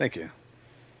 Thank you.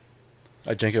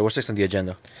 Jenko, what's next on the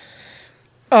agenda?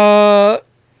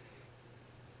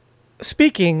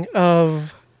 Speaking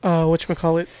of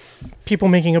whatchamacallit, people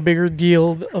making a bigger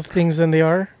deal of things than they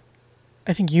are,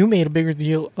 I think you made a bigger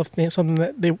deal of something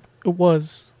that it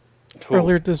was Who?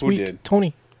 earlier this Who week. did?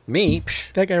 Tony, Me?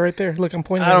 Psh, that guy right there. Look, I'm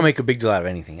pointing. I at don't him. make a big deal out of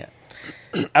anything yet.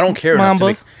 I don't care enough to Mamba.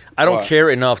 make. I don't What? care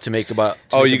enough to make about.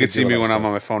 to Oh, make a you big can see deal me about when I'm stuff.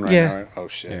 on my phone right Yeah. now, right? Oh,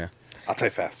 shit. Yeah. I'll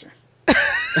type faster.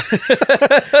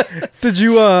 Did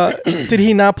you? Did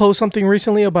he not post something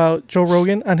recently about Joe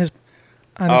Rogan on his?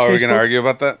 On his Oh, are we Facebook? going to argue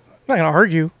about that? I'm not gonna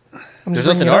argue. I'm There's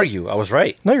just nothing bringing to it up. argue. I was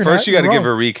right. No, you're First, not. you got to You're give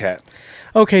wrong. a recap.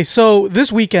 Okay, so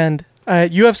this weekend,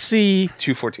 UFC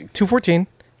 214. 214,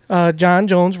 John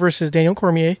Jones versus Daniel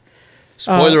Cormier.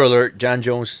 Spoiler alert: John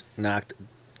Jones knocked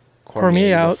Cormier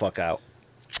the out. fuck out.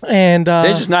 And They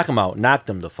didn't just knock him out; knocked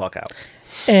him the fuck out.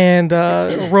 and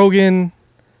Rogan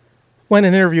went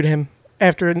and interviewed him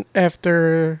after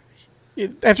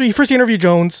he first interviewed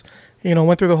Jones,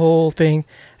 went through the whole thing,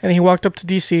 and he walked up to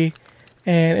DC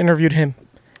and interviewed him.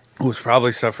 Who was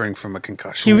probably suffering from a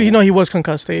concussion. He was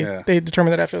concussed. Yeah. They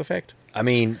determined that after the fact. I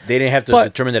mean, they didn't have to But-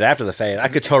 determine that after the fact. I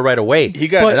could tell right away. He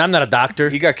got- and I'm not a doctor.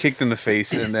 He got kicked in the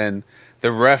face, and then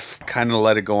the ref kind of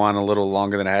let it go on a little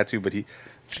longer than it had to, but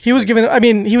He was giving him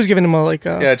a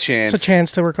a chance. a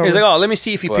chance to recover. He's like, oh, let me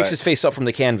see if he But- picks his face up from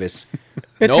the canvas.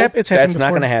 It's Nope, happened that's not before.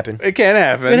 going to happen. It can't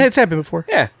happen. It's happened before.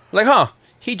 Yeah, like,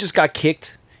 he just got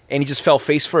kicked and he just fell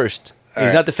face first. All He's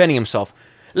right. not defending himself.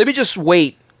 Let me just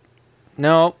wait.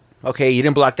 No, okay, you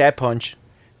didn't block that punch.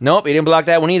 Nope, you didn't block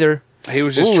that one either. He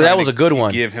was just Ooh, trying that to was a good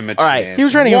one. give him a All right, chance. He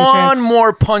was trying to give him a one chance.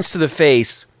 more punch to the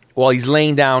face while he's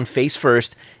laying down face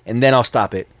first, and then I'll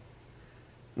stop it.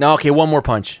 No, okay, one more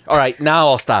punch. All right, now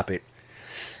I'll stop it.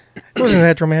 It wasn't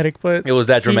that dramatic, but It was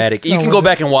that dramatic. You no, can it go wasn't.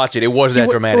 back and watch it. It was that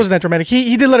It dramatic. wasn't that dramatic.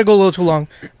 He did let it go a little too long,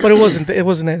 but it wasn't. It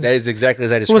wasn't as. That is exactly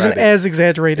as I it described wasn't it. as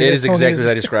exaggerated. It as is Tony exactly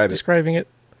as I described it. Describing it.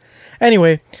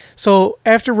 Anyway, so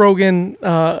after Rogan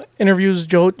interviews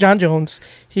John Jones,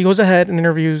 he goes ahead and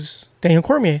interviews Daniel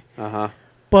Cormier.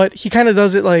 But he kind of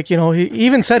does it like, he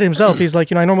even said himself, he's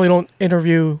like, I normally don't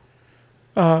interview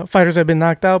fighters that have been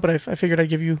knocked out, but I figured I'd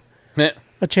give you Meh.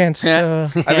 a chance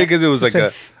to. I think because it was like Say-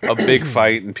 a big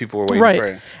fight and people were waiting for Right,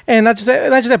 it. and not just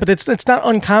that, but it's not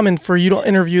uncommon for you to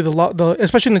interview the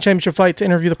especially in the championship fight, to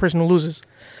interview the person who loses.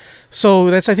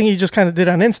 So I think he just kind of did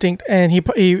it on instinct, and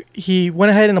he went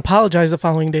ahead and apologized the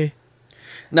following day.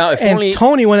 Now, if And only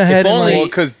Tony went ahead and only- Well,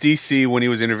 because DC, when he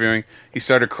was interviewing, he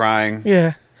started crying.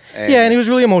 Yeah, And- yeah, and he was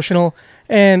really emotional,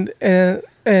 and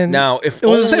Now, if it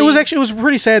was only- it was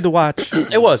pretty sad to watch.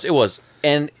 It was,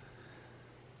 and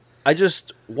I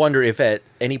just wonder if at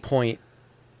any point,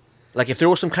 like if there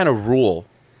was some kind of rule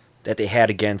that they had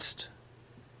against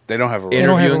They don't have a rule. don't have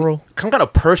a interviewing, rule. some kind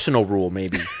of personal rule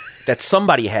maybe that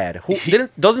somebody had.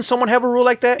 Doesn't someone have a rule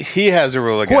like that? He has a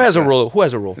rule against Who has a that. rule? Who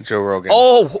has a rule? Joe Rogan.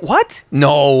 Oh, what?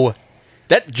 No,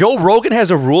 that Joe Rogan has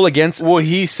a rule against. Well,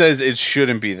 he says it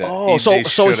shouldn't be that. Oh, They so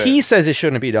shouldn't. he says it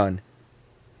shouldn't be done,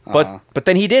 but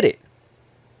then he did it.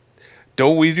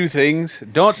 Don't we do things?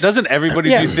 Doesn't everybody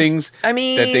Yeah. do things I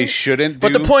mean, that they shouldn't do?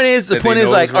 But the point is, that they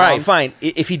know like, is all right, wrong? fine.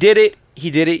 If he did it,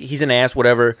 he did it. He's an ass,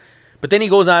 whatever. But then he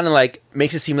goes on and like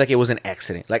makes it seem like it was an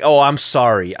accident. Like, oh, I'm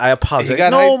sorry, I apologize. He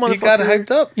got, no, he got motherfucker.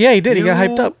 hyped up. Yeah, he did. He got You-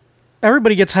 hyped up.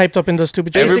 Everybody gets hyped up and does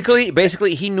stupid shit.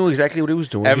 Basically, he knew exactly what he was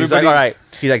doing. He's Everybody- like, all right.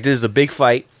 He's like, this is a big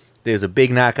fight. There's a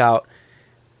big knockout.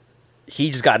 He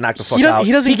just got knocked the fuck doesn't- out.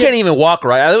 he doesn't He get- can't even walk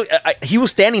right. He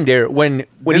was standing there when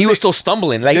Didn't he was they- still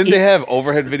stumbling. Like, Didn't he- they have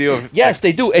overhead video of yes,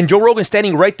 they do. And Joe Rogan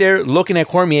standing right there looking at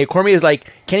Cormier. Cormier is like,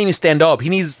 can't even stand up. He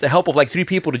needs the help of like 3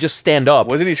 people to just stand up.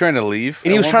 Wasn't he trying to leave?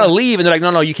 And he was trying to leave, and they're like,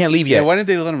 no, you can't leave Yeah, yet. why didn't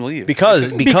they let him leave? Because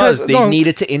they no,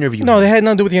 needed to interview No, him. they had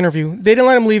nothing to do with the interview. They didn't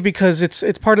let him leave because it's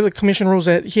part of the commission rules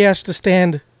that he has to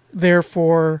stand there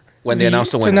for When they announce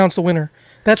the winner. To announce the winner.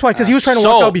 That's why, because he was trying to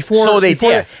walk out before. So they before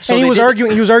did. that. So and he they was did-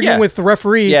 arguing. He was arguing Yeah. with the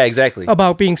referee. Yeah, exactly.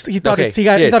 About being. He thought Okay,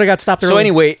 he thought it got stopped early. So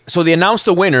anyway, so they announced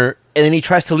the winner, and then he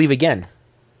tries to leave again,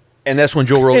 and that's when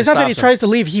Joe Rogan. It's not that he stops him. tries to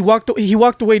leave. He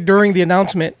walked away during the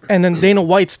announcement, and then Dana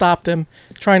White stopped him,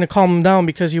 trying to calm him down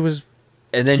because he was.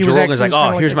 And then he Joe was Rogan's he like, was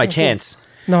kinda "Oh, here's my acting a fool." chance."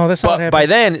 No, that's not what But happened. by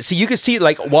then, see, you can see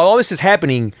like while all this is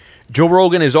happening, Joe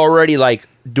Rogan is already like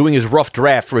doing his rough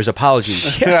draft for his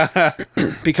apology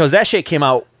because that shit came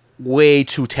out way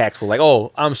too tactful. Like,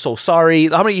 "Oh, I'm so sorry."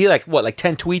 How many? He like what? Like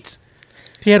 10 tweets.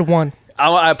 He had one.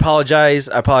 I apologize.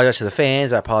 I apologize to the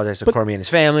fans. I apologize to Cormier and his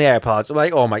family. I apologize.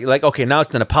 Like, oh my, like, okay, now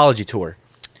it's an apology tour.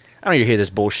 I don't need to hear this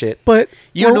bullshit. But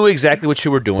you well, knew exactly what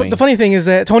you were doing. The funny thing is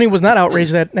that Tony was not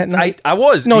outraged that night. I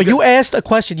was. No, because- you asked a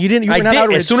question. You didn't. You were I not did.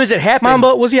 outraged. As soon as it happened,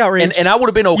 Mamba, was he outraged? And I would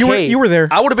have been okay. You were there.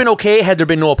 I would have been okay had there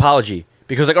been no apology.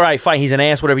 Because like, all right, fine, he's an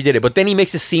ass, whatever he did it. But then he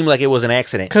makes it seem like it was an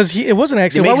accident. Because it was an It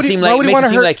accident. makes Why would it he? seem Why like, would he makes want it to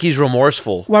seem hurt? like he's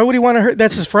remorseful. Why would he want to hurt?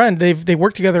 That's his friend. They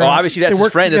work together. Oh, on- obviously that's they his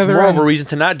work friend. That's together more of on- a reason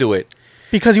to not do it.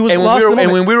 because he was And lost.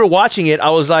 when we were watching it, I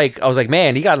was like,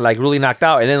 man, he got like really knocked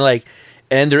out. And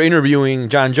then they're interviewing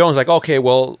John Jones. Like, okay,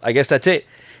 well, I guess that's it.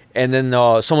 And then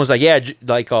someone's like, yeah,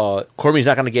 Cormier's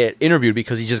not going to get interviewed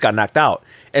because he just got knocked out.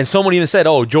 And someone even said,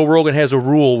 oh, Joe Rogan has a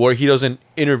rule where he doesn't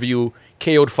interview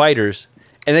KO'd fighters.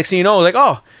 And next thing you know, like,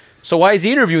 oh, so why is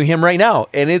he interviewing him right now?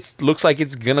 And it looks like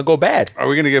it's going to go bad. Are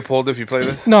we gonna get pulled if you play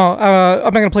this? No, I'm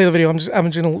not gonna play the video. I'm just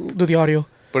gonna do the audio.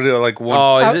 But like one.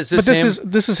 Oh, Uh, is but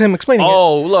this is him explaining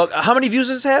Oh, look, how many views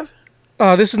does this have?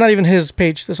 it. This is not even his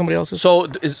page. This is somebody else's. So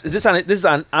is this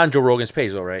on Joe Rogan's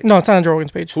page though, right? No, it's not on Joe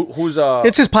Rogan's page. Who's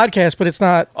It's his podcast, but it's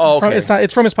not. Oh, okay.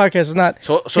 It's from his podcast. It's not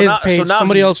so his now, page. so now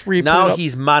Somebody he's- else put it now up.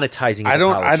 he's monetizing. His I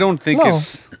apology. don't think No.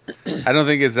 I don't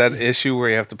think it's that issue where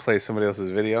you have to play somebody else's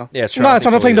video. Yeah, it's true. No, I I'm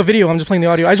don't not think playing so the video. I'm just playing the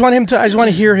audio. I just want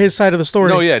to hear his side of the story.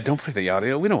 No, yeah, don't play the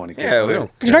audio. We don't want to get. Yeah, we don't.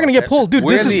 You're not gonna get pulled, dude.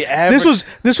 We're This in is the average-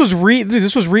 this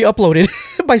was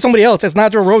re-uploaded by somebody else. It's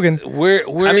not Joe Rogan. We're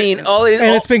I mean,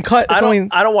 it's been cut. It's I only-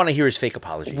 don't want to hear his fake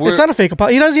apology. We're- It's not a fake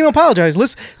apology. He doesn't even apologize.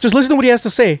 Just listen to what he has to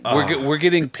say. we're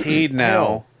getting paid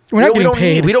now. We're not getting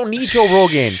paid. We don't need Joe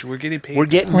Rogan. We're getting paid. We're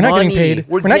getting. We're not getting money. paid.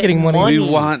 We're not getting money. We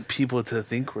want people to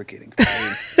think we're getting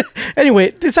paid.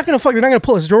 Anyway, it's not gonna fuck. They're not gonna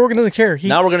pull us. Joe Rogan doesn't care.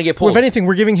 Now we're gonna get pulled. If anything,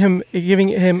 we're giving him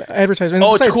advertisement.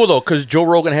 Oh, it's Besides- cool though, because Joe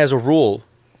Rogan has a rule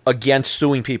against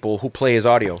suing people who play his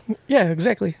audio. Yeah,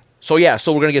 exactly. So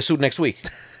we're gonna get sued next week,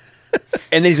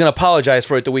 and then he's gonna apologize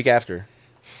for it the week after.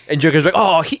 And Joker's like,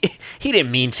 "Oh, he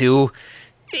didn't mean to.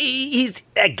 He's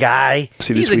that guy.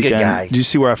 See He's this a good weekend. guy." Did you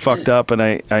see where I fucked up and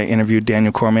I interviewed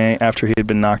Daniel Cormier after he had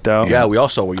been knocked out? Yeah, we all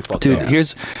saw where you fucked Dude, up.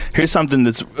 here's something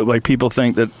that's like people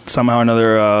think that somehow or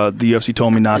another the UFC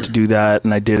told me not to do that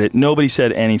and I did it. Nobody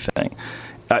said anything.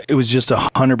 It was just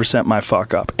 100% my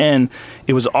fuck up. And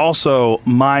it was also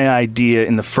my idea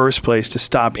in the first place to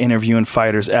stop interviewing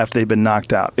fighters after they've been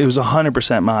knocked out. It was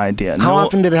 100% my idea. How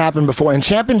often did it happen before? In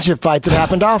championship fights, it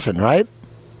happened often, right?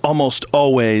 Almost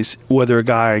always, whether a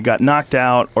guy got knocked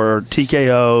out or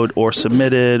TKO'd or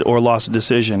submitted or lost a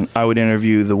decision, I would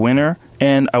interview the winner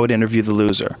and I would interview the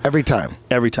loser. Every time.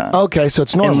 Every time. Okay, so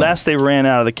it's normal. Unless they ran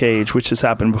out of the cage, which has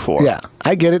happened before. Yeah,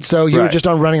 I get it. So you were Right. just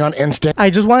on running on instinct. I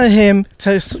just wanted him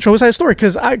to show his side of the story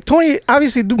because Tony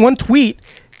obviously one tweet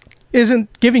isn't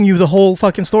giving you the whole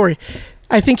fucking story.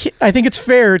 I think it's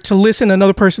fair to listen to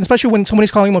another person, especially when somebody's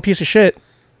calling him a piece of shit.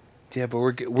 Yeah, but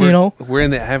we're we're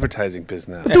in the advertising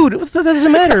business now. Dude, that doesn't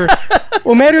matter.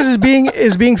 What matters is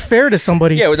being fair to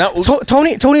somebody. Yeah, well, now-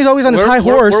 Tony's always on his We're- high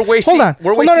we're- horse. we're wasting- Hold on.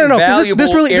 we're No, wasting 'cause valuable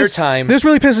this airtime. This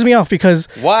really pisses me off because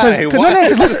Why? No,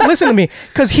 listen to me.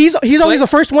 Because he's always the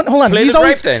first one. Hold on. Play He's the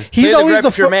always gripe then. he's Play always the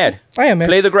gripe if you're mad. I am, man.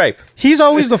 Play the gripe. He's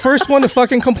always the first one to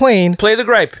fucking complain. Play the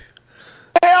gripe.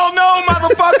 Hell no,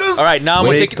 motherfuckers! All right, now I'm gonna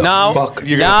Wake take the now. fuck-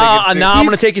 You're gonna Now, take it now I'm gonna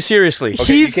He's- take you seriously.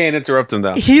 Okay, you he's- can't interrupt him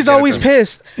though. He's always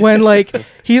pissed when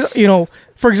he's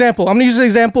for example, I'm gonna use an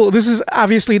example. This is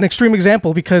obviously an extreme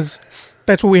example because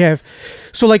that's what we have.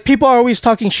 So people are always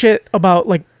talking shit about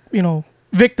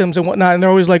victims and whatnot, and they're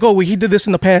always like, oh, well, he did this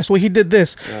in the past. Well, he did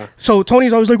this. Yeah. So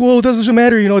Tony's always like, well, it doesn't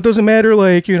matter. It doesn't matter.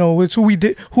 It's who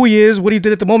he is, what he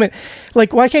did at the moment. Why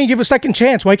can't you give a second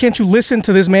chance? Why can't you listen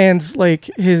to this man's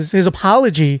his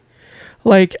apology?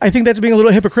 I think that's being a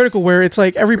little hypocritical. Where it's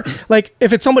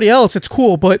if it's somebody else, it's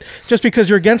cool, but just because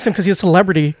you're against him because he's a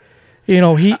celebrity, I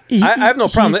have no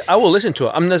problem. I will listen to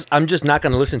it. I'm just not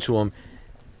going to listen to him.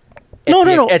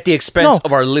 No. At the expense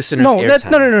of our listeners.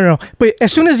 No. But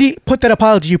as soon as he put that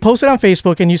apology, you posted on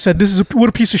Facebook and you said, "This is what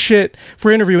a piece of shit for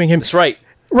interviewing him." That's right.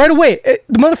 right away.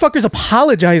 The motherfucker's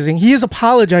apologizing. He is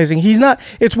apologizing. He's not.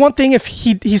 It's one thing if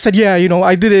he said, yeah, you know,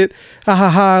 I did it. Ha ha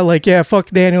ha. Like, yeah, fuck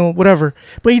Daniel, whatever.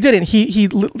 But he didn't. He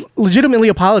legitimately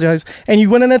apologized, and you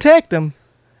went and attacked him.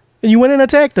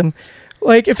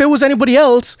 Like, if it was anybody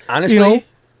else, Honestly, you know,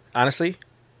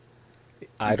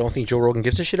 I don't think Joe Rogan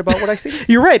gives a shit about what I think.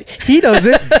 you're right. He does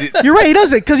it. You're right. He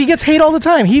does it because he gets hate all the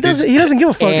time. He doesn't. He doesn't give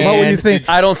a fuck about what you think.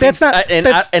 I don't think That's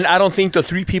not. I don't think the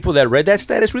 3 people that read that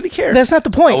status really care. That's not the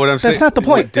point. What I'm That's saying- not the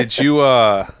point. Did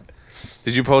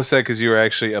you post that because you were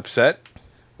actually upset,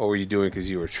 or were you doing it because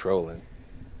you were trolling?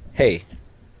 Hey,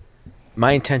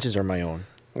 my intentions are my own.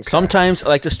 Sometimes I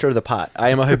like to stir the pot. I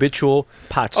am a habitual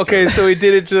pot stirrer. Okay, so he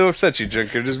did it to upset you,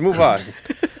 Junker. Just move on.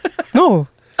 No,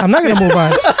 I'm not gonna move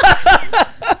on.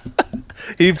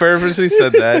 He purposely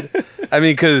said that. I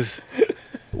mean, because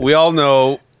we all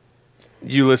know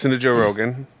you listen to Joe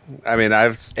Rogan. I mean,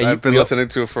 I've been listening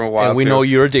to it for a while. And we too, know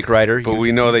you're a dick rider. but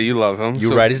we know that you love him. You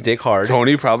so ride his dick hard.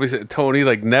 Tony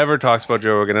like never talks about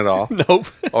Joe Rogan at all. Nope.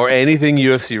 Or anything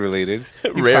UFC related. He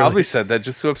Rarely. probably said that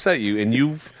just to upset you, and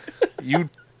you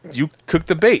took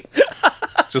the bait,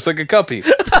 just like a guppy.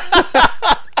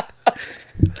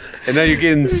 And now you're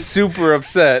getting super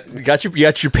upset. You got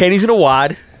your panties in a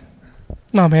wad.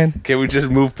 No, man. Can we just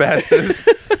move past this?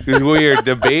 Because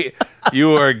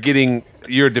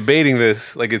you're debating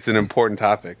this like it's an important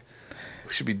topic.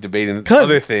 We should be debating 'Cause-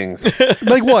 other things.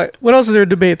 Like what? What else is there to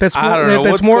debate? That's more, I don't know.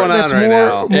 That's What's more. going on That's right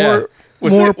now? more.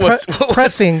 What's More it- what's-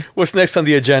 pressing. What's next on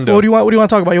the agenda? What do you want to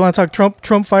talk about? You want to talk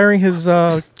Trump firing his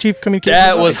chief communications?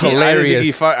 That was officer?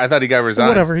 hilarious. I thought he got resigned.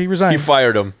 Whatever. He He resigned.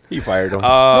 fired him. No, he fired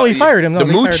him. No, the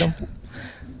they mooch? fired him.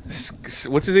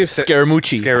 What's his name?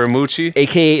 Scaramucci.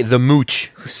 AKA the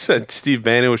Mooch. Who said Steve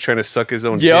Bannon was trying to suck his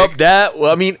own Yep. dick?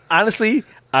 I mean, honestly,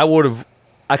 I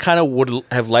kind of would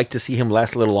have liked to see him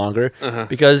last a little longer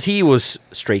because he was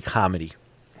straight comedy.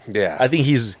 Yeah. I think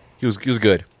he was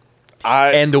good.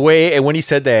 I And the way when he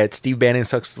said that Steve Bannon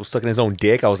was sucking his own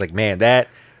dick, I was like, man, that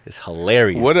is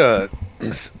hilarious. what a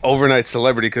overnight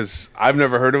celebrity, because I've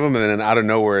never heard of him, and then out of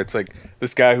nowhere, it's like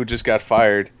this guy who just got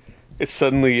fired. It's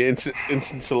suddenly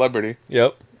instant celebrity.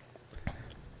 Yep.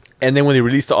 And then when they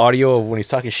released the audio of when he's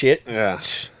talking shit, Yeah.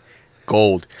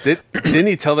 gold. Didn't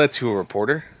he tell that to a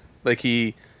reporter? Like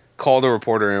he called a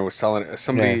reporter and was telling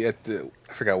somebody at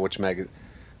I forgot which website.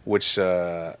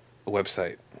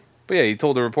 But yeah, he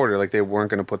told the reporter like they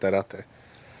weren't going to put that out there.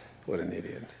 What an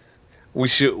idiot.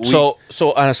 So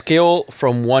on a scale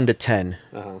from 1 to 10,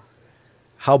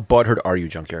 how butthurt are you,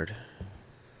 Junkyard?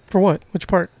 For what? Which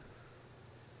part?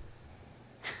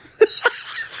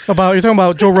 You're talking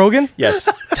about Joe Rogan? Yes.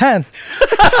 10.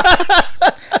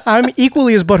 I'm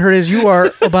equally as butthurt as you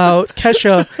are about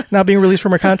Kesha not being released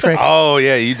from her contract. Oh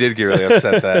yeah, you did get really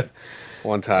upset that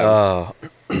one time.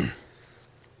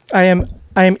 I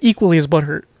am equally as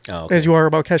butthurt okay. as you are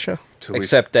about Kesha. Should we-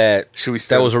 Except that should we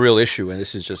start- that was a real issue, and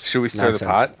this is just should we stir nonsense. the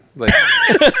pot? Like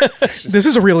This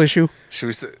is a real issue. should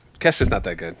we? Kesha's not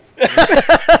that good.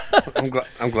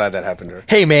 I'm glad that happened to her.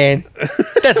 Hey, man,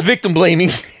 that's victim blaming.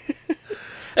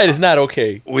 That is not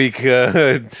okay. We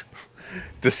could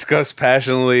discuss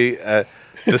passionately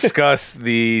discuss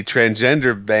the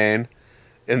transgender ban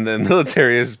in the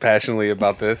military is passionately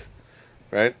about this,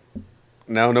 right?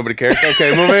 No, nobody cares.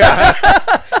 Okay, moving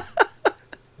on.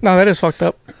 No, that is fucked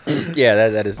up. Yeah,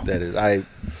 that is. I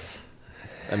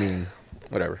mean,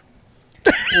 whatever.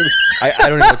 I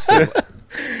don't know what to say.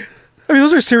 I mean,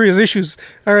 those are serious issues.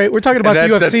 All right, we're talking about the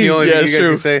UFC. That's the only Yeah, thing it's you guys true.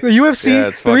 can say. The UFC, Yeah,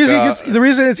 it's the reason fucked up. the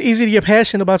reason it's easy to get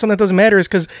passionate about something that doesn't matter is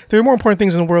because there are more important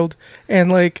things in the world.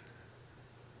 And like,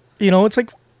 it's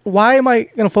like, why am I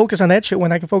gonna focus on that shit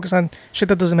when I can focus on shit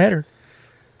that doesn't matter?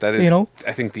 That is, you know?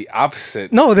 I think the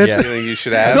opposite. No, that's Yeah. feeling you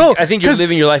should have. No. I think you're 'Cause-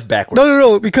 living your life backwards.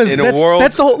 no, because In a that's world-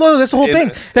 that's the whole that's the whole in- thing.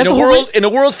 That's in the a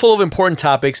whole world full of important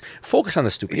topics, focus on the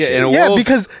stupid Yeah, shit. in a yeah, world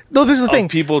because this is the of thing.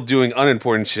 people doing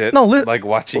unimportant shit. No, like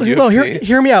watching UFC. No,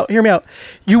 hear me out. Hear me out.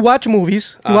 You watch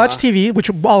movies, you watch TV, which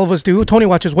all of us do. Tony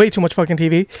watches way too much fucking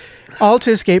TV, all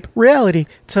to escape reality,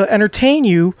 to entertain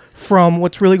you from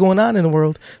what's really going on in the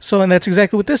world. So, and that's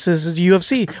exactly what this is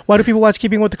UFC. Why do people watch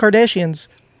Keeping with the Kardashians?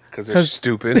 Because they're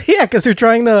stupid. Yeah, because they're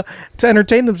trying to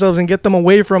entertain themselves and get them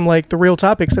away from like the real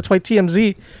topics. That's why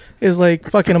TMZ is like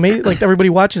fucking amazing. Like everybody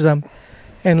watches them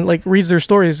and like reads their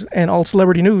stories and all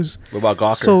celebrity news. What about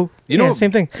Gawker? So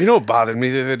same thing. You know what bothered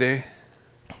me the other day?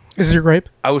 This is your gripe.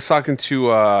 I was talking to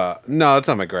no, it's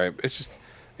not my gripe.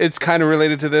 It's kind of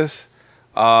related to this.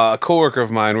 A coworker of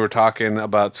mine, we were talking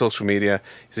about social media.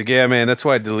 He's like, yeah, man, that's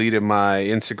why I deleted my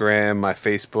Instagram, my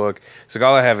Facebook. He's like,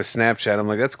 all I have is Snapchat. I'm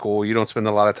like, that's cool. You don't spend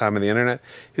a lot of time on the internet?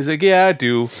 He's like, yeah, I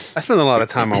do. I spend a lot of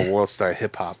time on World Star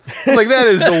Hip Hop. I'm like, that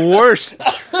is the worst.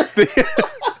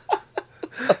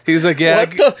 He's like, yeah.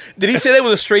 Did he say that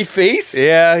with a straight face?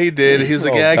 Yeah, he did. He was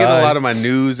like, Oh, yeah, I get God. a lot of my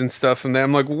news and stuff from there.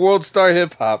 I'm like, World Star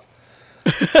Hip Hop.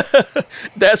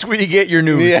 That's where you get your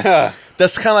news. Yeah.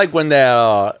 That's kind of like when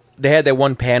they had that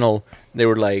one panel. They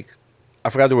were like, I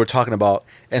forgot what they were talking about,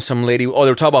 and some lady. Oh,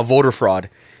 they were talking about voter fraud,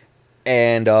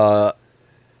 and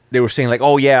they were saying like,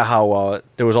 oh yeah, how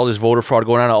there was all this voter fraud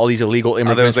going on. All these illegal There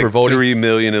immigrants was like were voting. 3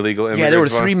 million illegal immigrants. Yeah, there were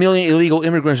voting. 3 million illegal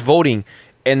immigrants voting,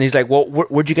 and he's like, well,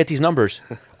 where'd you get these numbers?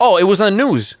 Oh, it was on the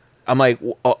news. I'm like,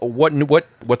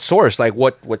 what source? Like,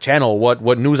 what channel?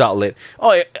 What news outlet?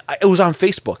 Oh, it was on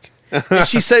Facebook. And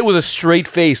she said it with a straight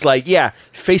face, like, yeah,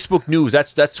 Facebook news.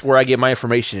 That's where I get my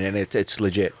information, and it's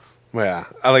legit. Yeah,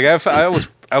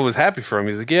 I was happy for him.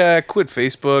 He's like, yeah, I quit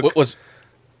Facebook. What was?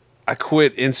 I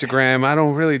quit Instagram. I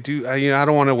don't really do. I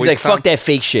don't want to He's waste. like, time. fuck that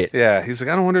fake shit. Yeah, he's like,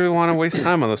 I don't really want to waste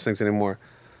time on those things anymore.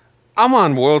 I'm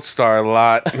on World Star a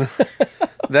lot.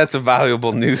 That's a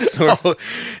valuable news source.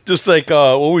 Just like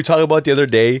what we were talking about the other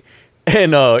day,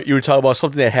 and you were talking about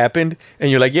something that happened, and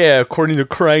you're like, yeah, according to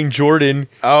Crying Jordan.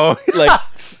 Oh, Like,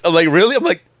 I'm like, really? I'm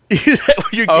like, is that where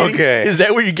you're getting? Okay. Is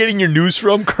that where you're getting your news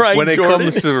from? Crying when it Jordan.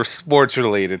 comes to sports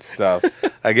related stuff,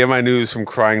 I get my news from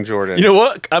Crying Jordan. You know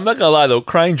what? I'm not gonna lie though.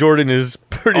 Crying Jordan is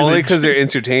pretty. Only legit. because they're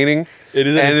entertaining. It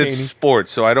is and entertaining. it's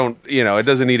sports, so I don't. It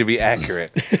doesn't need to be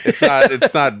accurate. It's not.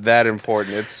 It's not that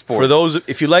important. It's sports. For those,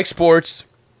 if you like sports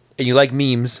and you like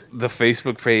memes, the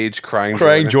Facebook page,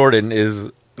 Crying Jordan is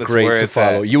That's great where to it's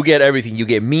follow. at. You get everything. You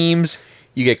get memes,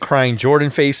 you get Crying Jordan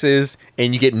faces,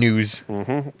 and you get news.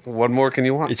 What more can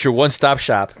you want? It's your one-stop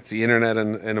shop. It's the internet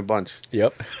and a bunch.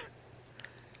 Yep.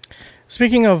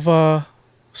 Speaking of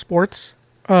sports,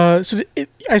 I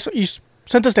saw you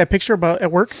sent us that picture about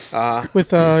at work with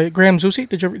Graham Zusi.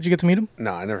 Did you get to meet him?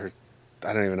 No, I never.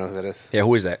 I don't even know who that is. Yeah,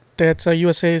 who is that? That's a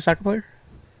USA soccer player.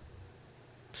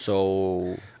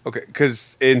 So Okay,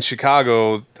 because in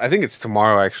Chicago, I think it's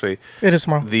tomorrow. Actually, It is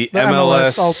tomorrow. the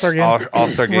MLS All-Star game.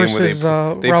 All-Star game versus,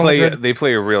 where they Real play. Madrid. They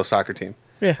play a real soccer team,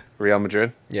 Yeah. Real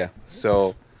Madrid. yeah,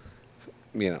 So,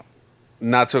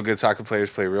 not so good soccer players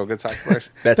play real good soccer players.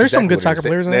 that's There's some exactly good what it soccer is.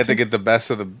 players. They on have that to team. get the best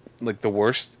of the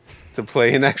worst to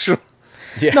play in actual.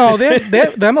 Yeah. No, the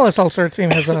MLS All-Star team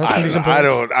has some decent players. I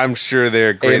don't. I'm sure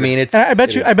they're great. I mean, it's. And I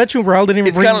bet you Raul didn't even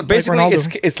It's bring kind of basically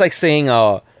Ronaldo. it's like saying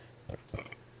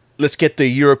let's get the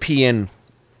European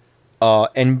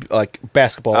and like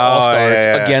basketball all stars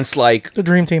yeah. against like the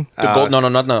dream team. the gold. No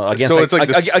against so like, it's like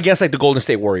the against like the Golden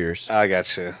State Warriors. I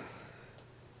got you.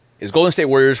 Is Golden State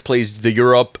Warriors plays the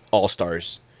Europe All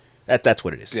Stars. That's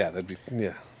what it is. Yeah, that'd be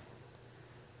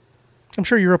I'm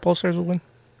sure Europe All-Stars will win.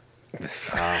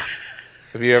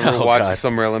 Have you ever Oh, watched God. the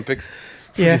Summer Olympics?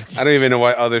 Yeah. I don't even know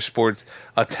why other sports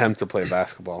attempt to play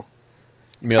basketball.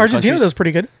 You mean other Argentina countries? does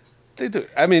pretty good. They do.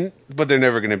 I mean, but they're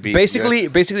never going to beat.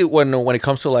 Basically when it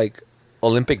comes to like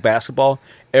Olympic basketball,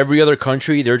 every other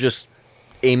country they're just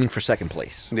aiming for second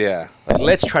place. Yeah, Like,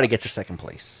 let's try to get to second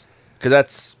place because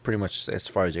that's pretty much as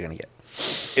far as you're gonna get.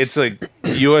 it's like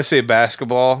USA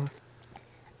basketball.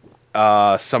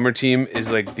 Summer team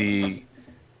is like the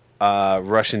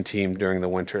Russian team during the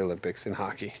Winter Olympics in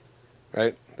hockey,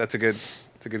 right? That's a good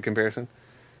comparison.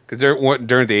 Because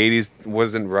during the '80s,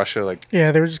 wasn't Russia like?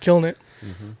 Yeah, they were just killing it.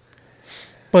 Mm-hmm.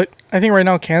 But I think right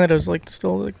now Canada's like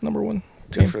still like number one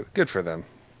team. Good for them.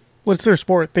 What's their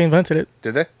sport? They invented it.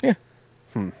 Did they? Yeah.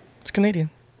 It's Canadian.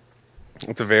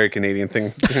 It's a very Canadian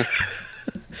thing.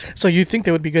 So you'd think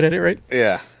they would be good at it, right?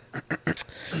 Yeah,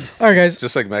 All right, guys.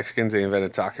 just like Mexicans, they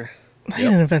invented soccer. They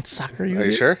didn't invent soccer. Are you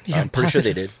idiot. sure? Yeah, I'm pretty sure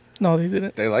they positive. did. No, they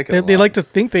didn't. They like it. They like to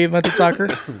think they invented soccer,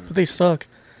 but they suck.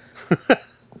 All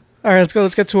right, let's go.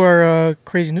 Let's get to our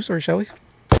crazy news story, shall we?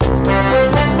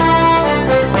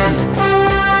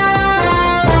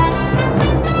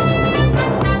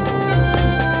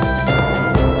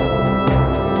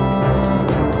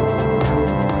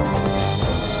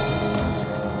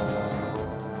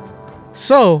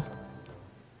 So,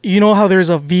 you know how there's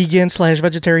a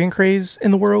vegan/vegetarian craze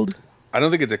in the world? I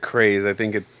don't think it's a craze. I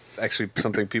think it's actually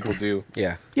something people do.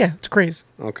 Yeah. Yeah, it's a craze.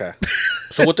 Okay.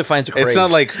 So what defines a craze? It's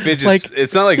not like fidget. Like-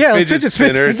 it's not like Yeah, like fidget fidget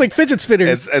spinners. spinners. It's like fidget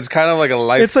spinners. It's kind of like a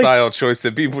It's like- lifestyle choice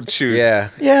that people choose. Yeah.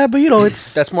 Yeah, but you know,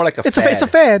 it's That's more like a it's fad. it's a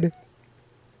fad.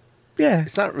 Yeah,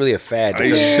 It's not really a fad. Are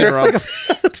you because it's sure?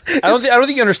 been around- I don't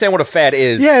think you understand what a fad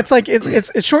is. yeah. It's like it's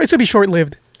short. It's gonna be short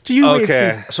lived.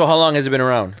 Okay. So how long has it been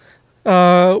around?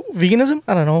 Veganism?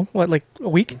 I don't know. What, like a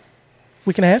week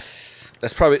and a half?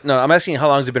 That's probably no. I'm asking how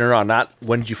long has it been around, not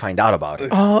when did you find out about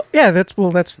it. Yeah, that's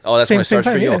that's Oh, that's same, when it same starts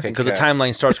for time, you. yeah. Okay, because the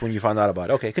timeline starts when you found out about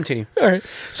it. Okay, continue. All right.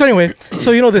 So anyway,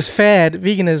 so you know this fad,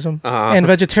 veganism and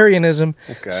vegetarianism.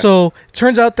 Okay. So it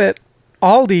turns out that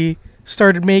Aldi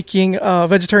started making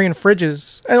vegetarian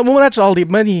fridges. And well, that's Aldi.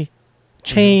 Many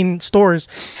chain stores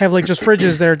have like just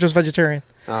fridges that are just vegetarian.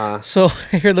 So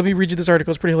here, let me read you this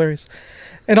article. It's pretty hilarious.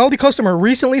 An Aldi customer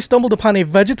recently stumbled upon a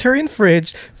vegetarian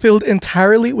fridge filled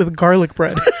entirely with garlic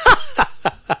bread.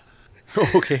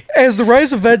 Okay. As the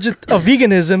rise of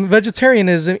veganism,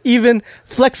 vegetarianism, even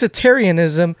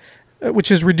flexitarianism, which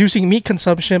is reducing meat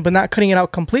consumption but not cutting it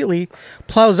out completely,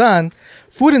 plows on,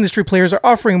 food industry players are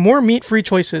offering more meat-free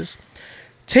choices.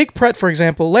 Take Pret, for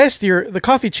example. Last year, the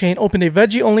coffee chain opened a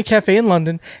veggie-only cafe in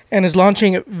London and is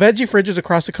launching veggie fridges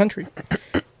across the country.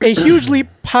 A hugely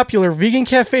popular vegan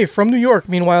cafe from New York,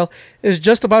 meanwhile, is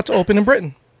just about to open in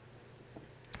Britain.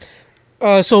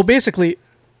 So basically,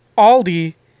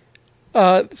 Aldi,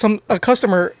 a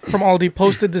customer from Aldi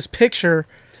posted this picture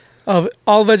of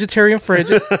all vegetarian fridge,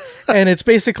 and it's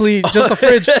basically just a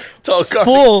fridge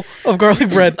full of garlic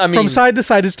bread. I mean- from side to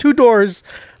side. It's 2 doors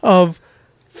of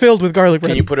filled with garlic bread.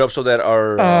 Can you put it up so that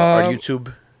our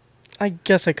YouTube I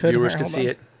guess I could. viewers Here, can hold see on.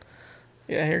 it?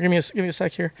 Yeah, here, give me a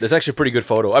sec here. That's actually a pretty good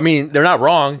photo. I mean, they're not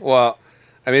wrong. Well,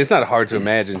 I mean, it's not hard to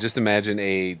imagine. Just imagine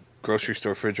a grocery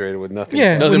store refrigerator with nothing.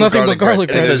 Yeah, Nothing with but nothing but garlic garlic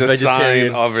bread. And bread. It there's says a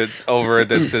vegetarian. sign over it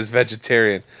that says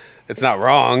vegetarian. It's not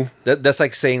wrong. That's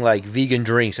like saying like vegan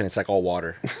drinks and it's like all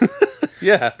water.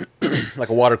 Yeah. Like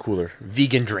a water cooler.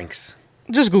 Vegan drinks.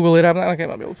 Just Google it. I'm not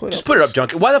gonna be able to put it Just up. put it up,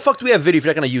 Junkie. Why the fuck do we have video if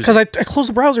you're not going to use Because it? I closed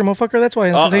the browser, motherfucker. That's why.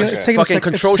 Oh, It's taking a fucking sec-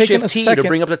 Control it's taking Shift a T to second.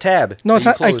 bring up the tab. No, it's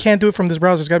that not. you I closed. can't do it from this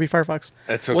browser. It's got to be Firefox.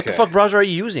 That's okay. What the fuck browser are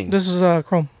you using? This is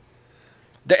Chrome.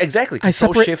 Exactly. I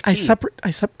Control separate. Shift T.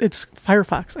 It's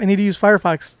Firefox. I need to use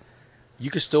Firefox.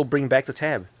 You can still bring back the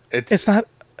tab. It's not.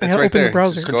 I It's gotta right open there. the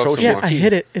browser. Just go Control up some Yeah, more. I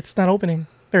hit it. It's not opening.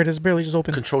 There it is. Barely just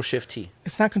open. Control Shift T.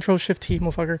 It's not Control Shift T,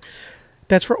 motherfucker.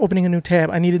 That's for opening a new tab.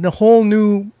 I needed a whole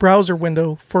new browser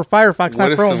window for Firefox, What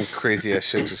not if Chrome. some crazy ass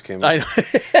shit just came I up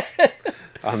know.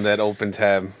 on that open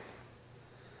tab?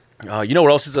 You know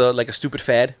what else is like a stupid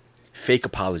fad? Fake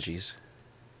apologies.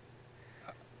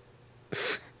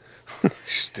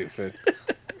 Stupid.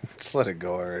 Just let it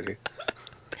go already.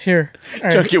 Here. All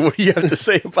right. Junkie, what do you have to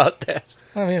say about that?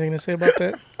 I don't have anything to say about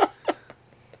that.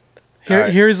 Here, All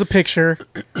right. Here's the picture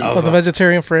of the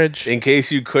vegetarian fridge. In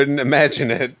case you couldn't imagine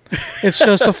it, It's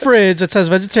just a fridge that says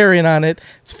vegetarian on it.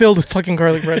 It's filled with fucking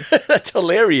garlic bread. That's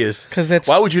hilarious. 'Cause that's-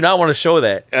 Why would you not want to show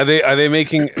that? are they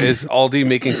making? Is Aldi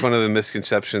making fun of the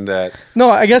misconception that No,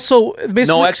 I guess so. Basically,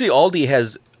 No, actually, Aldi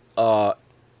has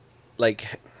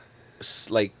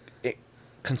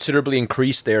considerably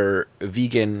increased their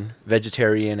vegan,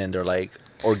 vegetarian, and their like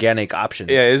organic options.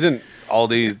 yeah, isn't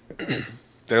Aldi?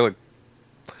 They're like,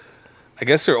 I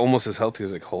guess they're almost as healthy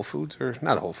as like Whole Foods or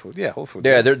not Whole Foods. Yeah, Whole Foods.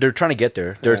 Yeah, they're trying to get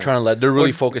there. They're Yeah. trying to they're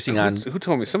really What- focusing on. Who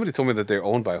told me? Somebody told me that they're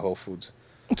owned by Whole Foods.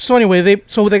 So anyway, they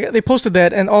posted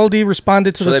that, and Aldi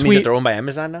responded to So the that means that tweet. they're owned by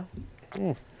Amazon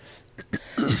now.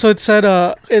 So it said,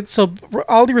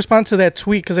 Aldi responded to that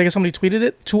tweet because I guess somebody tweeted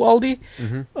it to Aldi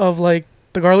of like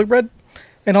the garlic bread,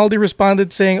 and Aldi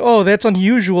responded saying, "Oh, that's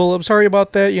unusual. I'm sorry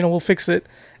about that. You know, we'll fix it."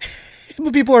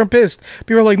 But people aren't pissed.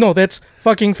 People are like, "No, that's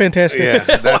fucking fantastic."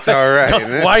 Yeah, that's all right.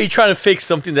 isn't it? Why are you trying to fix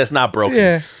something that's not broken?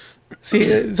 Yeah.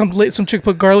 See, some chick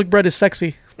put garlic bread is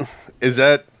sexy. Is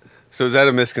that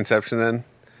a misconception then?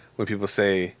 When people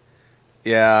say,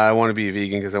 "Yeah, I want to be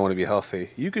vegan because I want to be healthy,"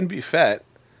 you can be fat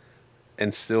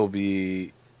and still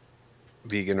be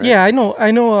vegan, right? Yeah,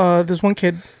 I know. There's one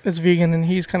kid that's vegan and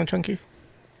he's kind of chunky.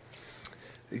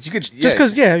 You could Just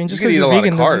 'cause, yeah, I mean, just you could 'cause eat you're a lot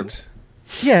vegan of doesn't- carbs.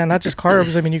 Yeah, not just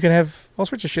carbs. I mean, you can have all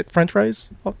sorts of shit. French fries.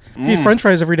 If you eat French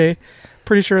fries every day,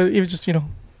 pretty sure it was just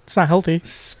it's not healthy.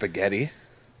 Spaghetti,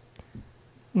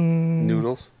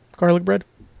 noodles, Garlic bread.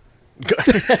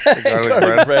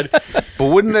 garlic bread. But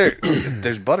wouldn't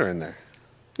there's butter in there?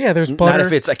 Yeah, there's butter. Not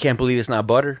if it's. I can't believe it's not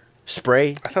butter.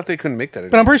 Spray. I thought they couldn't make that.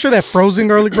 But I'm pretty sure that frozen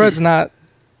garlic bread's not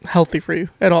healthy for you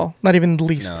at all. Not even the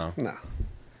least. No. No.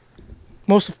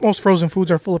 Most frozen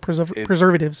foods are full of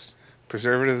preservatives.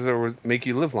 Preservatives would make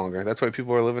you live longer. That's why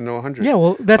people are living to 100. Yeah,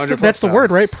 well, that's 100 the plus word,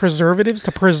 now. right? Preservatives,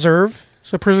 to preserve,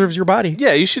 so it preserves your body.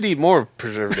 Yeah, you should eat more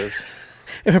preservatives.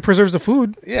 If it preserves the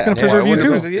food, Yeah, it's gonna why preserve you wouldn't it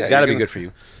too. preserve- yeah, It's got to you're be gonna- good for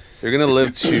you. You're gonna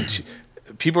live to.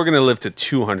 People are gonna live to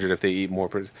 200 if they eat more.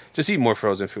 Just eat more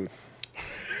frozen food.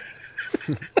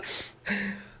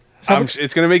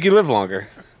 It's gonna make you live longer.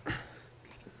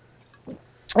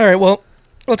 All right, well,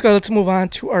 let's move on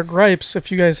to our gripes.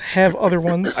 If you guys have other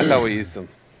ones, I thought we used them.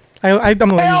 I'm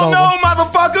gonna use all of them.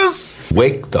 motherfuckers!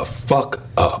 Wake the fuck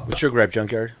up. What's your gripe,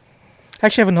 Junkyard?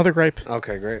 Actually, I have another gripe.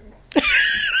 Okay, great.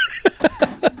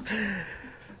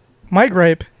 My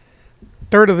gripe,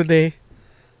 third of the day,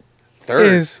 Third.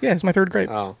 it's my third gripe.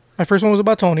 Oh. My first one was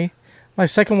about Tony. My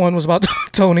second one was about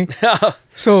Tony.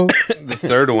 So The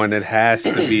third one, it has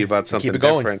to be about something it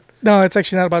going. different. no, it's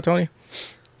actually not about Tony.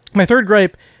 My third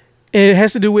gripe, it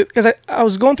has to do with because I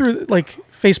was going through like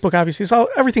Facebook, obviously, so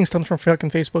everything stems from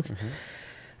fucking Facebook.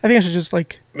 I think I should just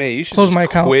like Man, you should Close just my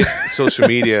account. quit social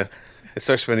media and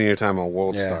start spending your time on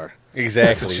World Star. That's what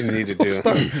Exactly. you need to do.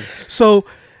 So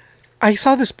I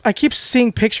saw this. I keep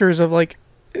seeing pictures of like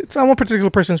it's on one particular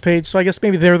person's page. So I guess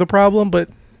maybe they're the problem, but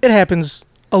it happens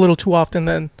a little too often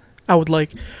than I would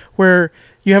like. Where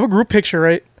you have a group picture,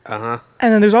 right? Uh-huh.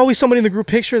 And then there's always somebody in the group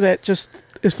picture that just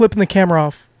is flipping the camera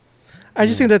off. I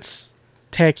just think that's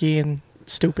tacky and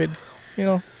stupid. You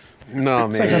know, No,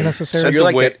 it's man. like unnecessary. So That's you're a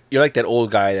like way- you're like that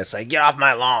old guy that's like, get off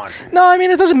my lawn. No, I mean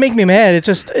it doesn't make me mad. It's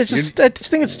just I just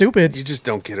think it's stupid. You just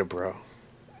don't get it, bro.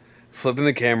 Flipping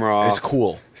the camera off. It's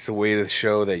cool. It's a way to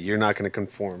show that you're not going to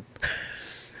conform.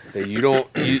 That you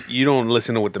don't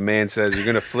listen to what the man says. You're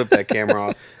going to flip that camera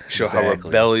off, show how Exactly.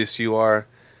 rebellious you are,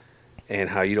 and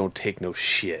how you don't take no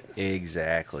shit.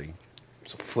 Exactly.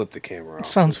 So flip the camera off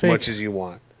Sounds as fake. much as you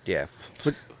want. Yeah.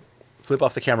 Flip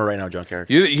off the camera right now, Junkyard.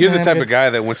 You're Nah, the I'm type good. of guy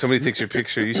that when somebody takes your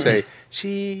picture, you say,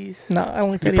 "Cheese." No, I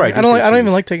don't like that. probably Either. do say I don't even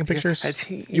cheese. like taking pictures.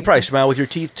 You probably smile with your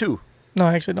teeth too. No,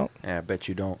 I actually don't. Yeah, I bet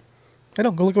you don't. I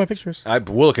don't. Go look at my pictures. I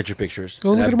will look at your pictures.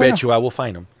 Go and look I at 'em bet right you I will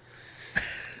find them.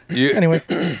 You, Anyway,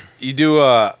 you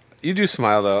do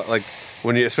smile though, like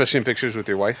when you, especially in pictures with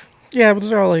your wife. yeah, but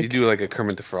those are all You like do like a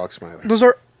Kermit the Frog smile. those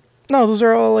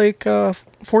are all like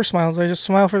forced smiles. I just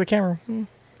smile for the camera.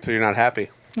 So you're not happy.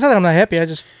 It's not that I'm not happy. I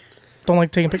just don't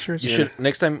like taking pictures. You should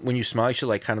next time when you smile, you should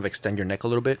like kind of extend your neck a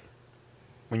little bit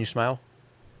when you smile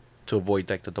to avoid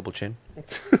like the double chin.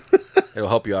 It'll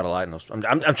help you out a lot. In those. I'm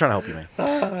trying to help you,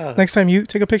 man. Next time you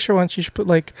take a picture, once you should put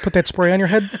that spray on your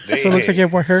head so it looks like you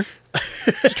have more hair.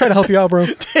 Just try to help you out, bro.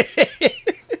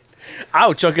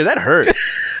 Ouch, Chunky, that hurt.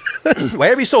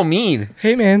 Why are you so mean?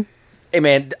 Hey, man. Hey,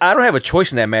 man, I don't have a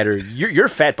choice in that matter. You're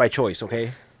fat by choice,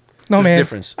 okay? No, There's a man.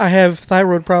 difference. I have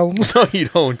thyroid problems. No, you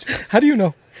don't. How do you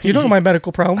know? You don't know my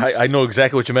medical problems. I know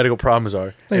exactly what your medical problems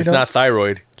are. No, you It's don't. not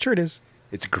thyroid. Sure it is.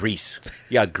 It's grease.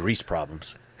 You got grease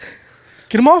problems.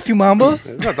 Get him off, you mamba.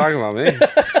 He's not talking about me.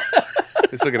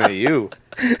 He's looking at you.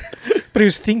 But he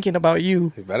was thinking about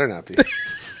you. He better not be.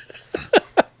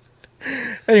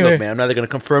 Anyway, Look, man, I'm neither going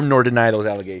to confirm nor deny those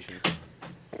allegations.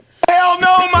 Hell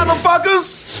no,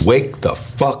 motherfuckers! Wake the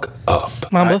fuck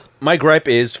up. Mamba. My gripe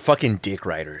is fucking dick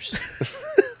riders.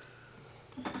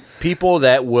 People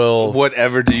that will...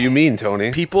 Whatever do you mean,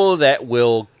 Tony? People that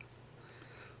will,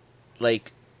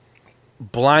 like,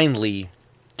 blindly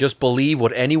just believe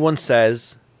what anyone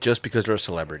says just because they're a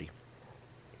celebrity.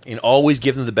 And always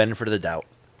give them the benefit of the doubt.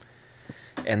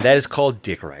 And that is called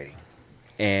dick riding.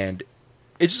 And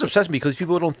it just upsets me because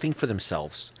people don't think for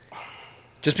themselves.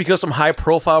 Just because some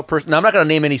high-profile person... Now, I'm not going to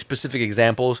name any specific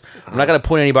examples. I'm not going to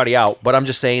point anybody out. But I'm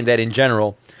just saying that in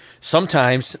general,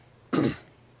 sometimes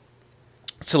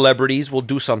celebrities will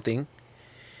do something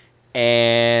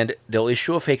and they'll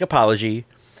issue a fake apology,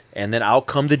 and then out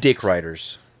come the dick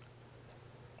riders.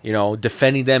 You know,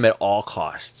 defending them at all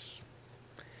costs.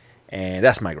 And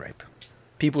that's my gripe.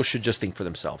 People should just think for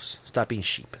themselves. Stop being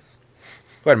sheep.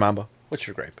 Go ahead, Mamba. What's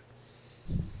your gripe?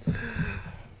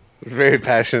 It's very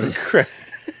passionate.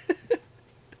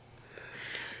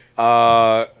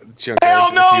 Junkyard,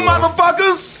 Hell no, if you want.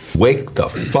 motherfuckers! Wake the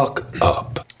fuck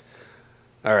up.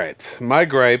 All right, my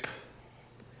gripe.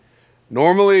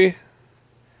 Normally,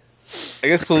 I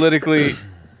guess politically,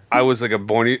 I was like a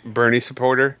Bernie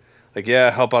supporter. Like, yeah,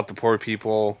 help out the poor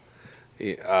people.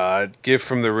 Give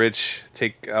from the rich,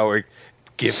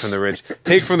 give from the rich,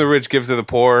 take from the rich, give to the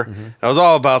poor. I was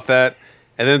all about that.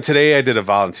 And then today I did a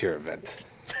volunteer event.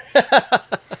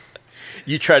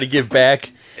 You try to give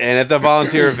back. And at the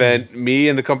volunteer event, me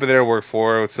and the company that I work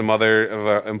for with some other of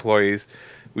our employees,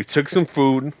 we took some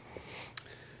food.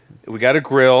 We got a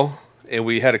grill, and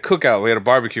we had a cookout. We had a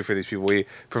barbecue for these people. We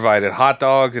provided hot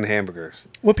dogs and hamburgers.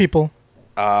 What people?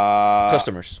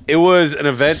 Customers. It was an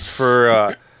event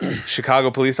for Chicago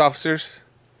police officers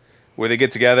where they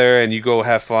get together and you go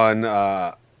have fun.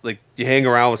 Like, you hang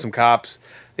around with some cops.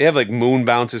 They have, like, moon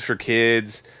bounces for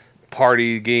kids,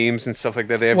 party games and stuff like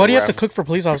that. They have Why do you have to raffle- cook for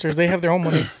police officers? They have their own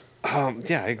money.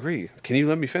 Yeah, I agree. Can you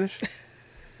let me finish?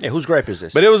 Yeah, whose gripe is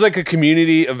this? But it was like a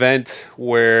community event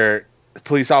where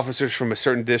police officers from a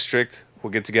certain district will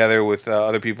get together with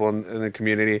other people in the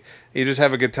community. And you just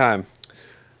have a good time.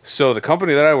 So the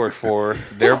company that I work for,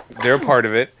 they're part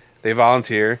of it. They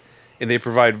volunteer and they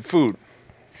provide food.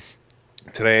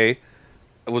 Today,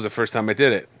 was the first time I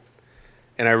did it.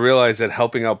 And I realized that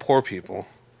helping out poor people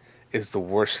is the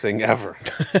worst thing ever.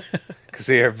 Because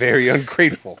they are very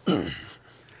ungrateful.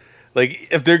 Like,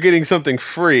 if they're getting something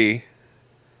free,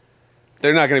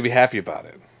 they're not going to be happy about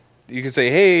it. You can say,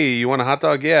 hey, you want a hot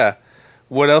dog? Yeah.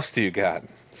 What else do you got?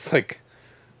 It's like,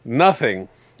 nothing.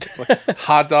 Like,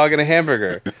 hot dog and a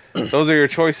hamburger. Those are your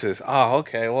choices. Oh,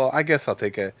 okay. Well, I guess I'll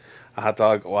take a hot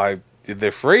dog. Well,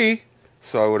 they're free,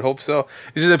 so I would hope so.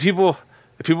 It's just that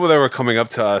the people that were coming up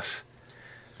to us,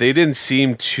 they didn't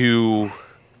seem too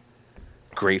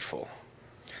grateful.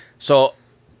 So,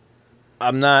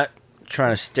 I'm not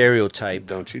trying to stereotype,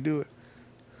 Don't you do it.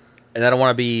 and I don't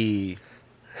want to be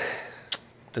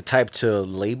the type to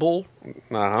label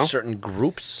Uh-huh. certain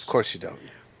groups, Of course you don't.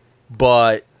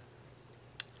 but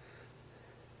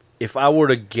if I were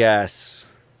to guess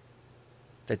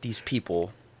that these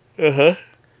people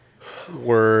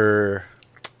were,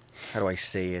 how do I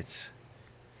say it?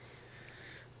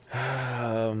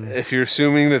 If you're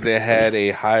assuming that they had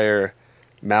a higher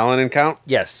melanin count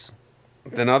Yes.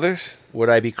 than others, Would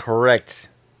I be correct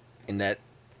in that?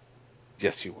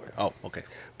 yes, you would. Oh, okay.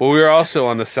 But we were also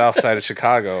on the south side of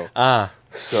Chicago, Ah,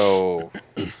 so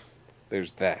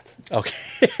there's that.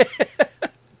 okay.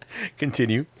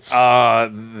 Continue.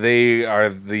 They are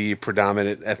the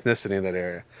predominant ethnicity in that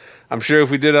area. I'm sure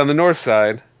if we did on the north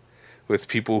side with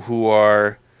people who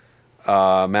are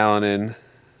melanin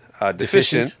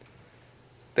deficient,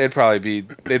 they'd probably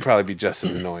be just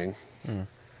as annoying.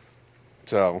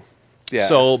 So, yeah.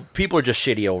 So people are just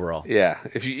shitty overall. Yeah,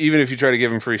 even if you try to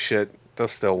give them free shit, they'll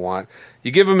still want.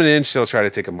 You give them an inch, they'll try to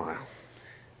take a mile.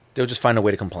 They'll just find a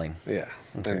way to complain. Yeah,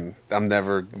 and I'm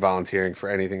never volunteering for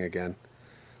anything again.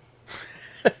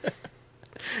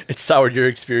 It soured your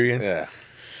experience. Yeah,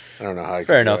 I don't know how.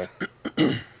 Fair can do enough.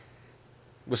 it.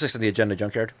 What's next on the agenda,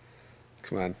 Junkyard?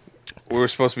 Come on, we were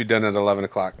supposed to be done at 11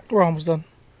 o'clock. We're almost done.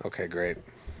 Okay, great.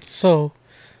 So,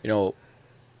 You know,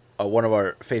 one of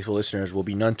our faithful listeners will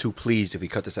be none too pleased if we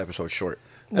cut this episode short.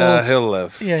 well, it's- He'll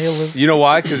live. yeah, he'll live. You know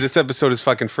why? Because this episode is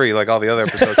fucking free, like all the other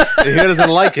episodes. If he doesn't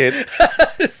like it,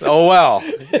 oh well,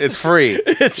 it's free.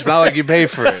 It's not like you pay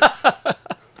for it.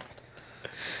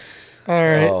 All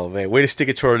right. Oh, man. Way to stick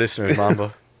it to our listeners,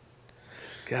 Mamba.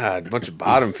 God, bunch of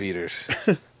bottom feeders.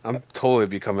 I'm totally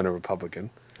becoming a Republican.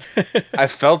 I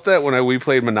felt that when we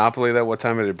played Monopoly that one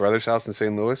time at a brother's house in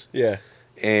St. Louis, Yeah.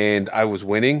 and I was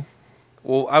winning.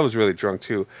 Well, I was really drunk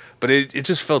too, but it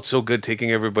just felt so good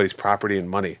taking everybody's property and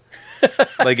money.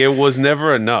 Like it was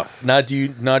never enough. Now do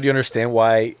you understand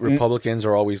why Republicans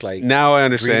are always like Now I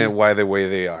understand Greedy. why the way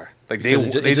they are. Like they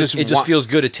just it just want- feels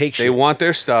good to take shit. They want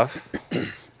their stuff.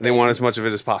 They want as much of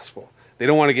it as possible. They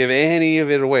don't want to give any of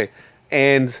it away.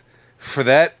 And for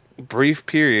that brief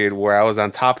period where I was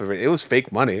on top of it, it was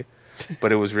fake money,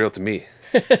 but it was real to me.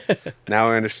 Now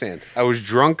I understand. I was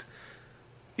drunk.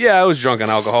 Yeah, I was drunk on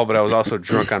alcohol, but I was also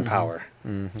drunk on power.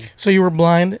 So you were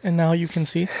blind, and now you can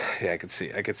see. Yeah, I could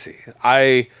see.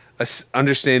 I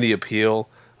understand the appeal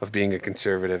of being a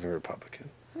conservative and Republican.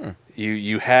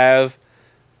 You have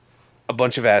a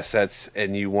bunch of assets,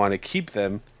 and you want to keep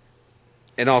them,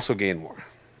 and also gain more.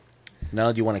 Now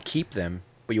you want to keep them,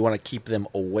 but you want to keep them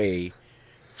away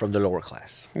from the lower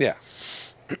class. Yeah,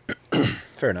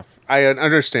 Fair enough. I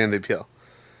understand the appeal.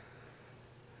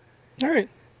 All right.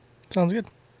 Sounds good.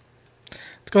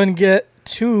 Let's go ahead and get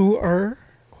to our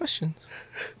questions.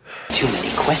 Too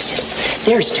many questions.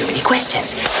 There's too many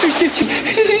questions.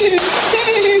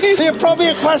 The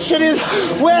appropriate question is,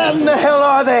 when the hell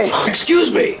are they?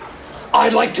 Excuse me.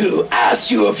 I'd like to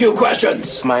ask you a few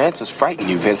questions. My answers frighten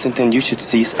you, Vincent, then you should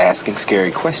cease asking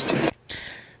scary questions.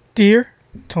 Dear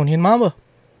Tony and Mamba,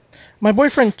 my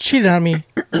boyfriend cheated on me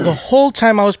the whole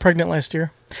time I was pregnant last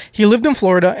year. He lived in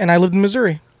Florida, and I lived in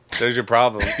Missouri. There's your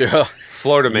problem.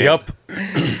 Florida man. Yup.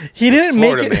 He didn't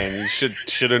Florida make it. man. You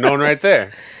should have known right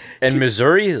there. And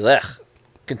Missouri, ugh.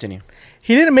 Continue.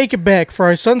 He didn't make it back for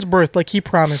our son's birth like he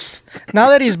promised. Now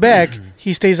that he's back,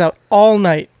 he stays out all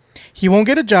night. He won't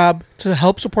get a job to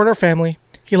help support our family.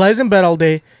 He lies in bed all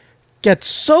day, gets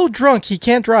so drunk he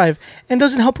can't drive, and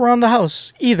doesn't help around the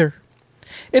house either.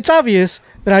 It's obvious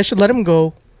that I should let him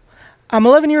go. I'm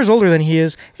 11 years older than he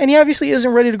is, and he obviously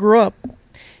isn't ready to grow up,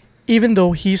 even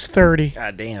though he's 30.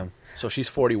 God damn. So she's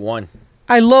 41.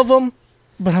 I love him,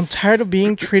 but I'm tired of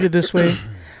being treated this way.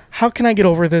 How can I get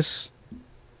over this?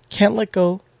 Can't let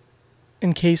go.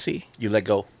 And Casey. You let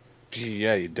go.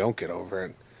 Yeah, you don't get over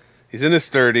it. He's in his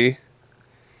 30.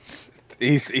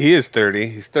 He is 30.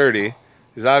 He's 30.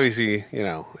 He's obviously,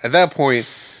 at that point,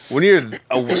 when you're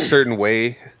a certain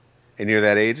way and you're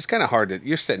that age, it's kind of hard to.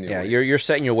 You're setting your Yeah, ways. you're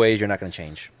setting your ways. You're not going to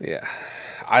change. Yeah.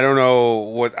 I don't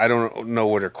know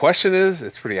what her question is.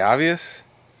 It's pretty obvious.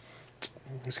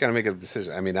 Just gotta make a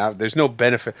decision. I mean, there's no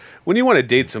benefit when you want to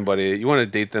date somebody. You want to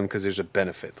date them because there's a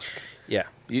benefit. Yeah,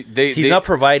 he's not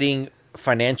providing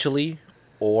financially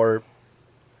or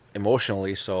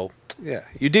emotionally. So yeah,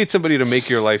 you date somebody to make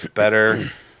your life better,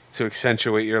 to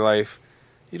accentuate your life.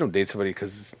 You don't date somebody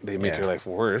because they make your life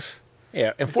worse.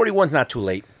 Yeah, and 41's not too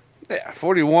late. Yeah,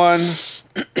 41.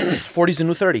 40's the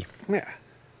new 30. Yeah.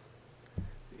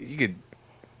 You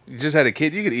just had a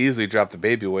kid, you could easily drop the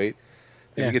baby weight.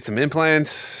 If you get some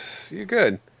implants, you're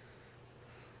good.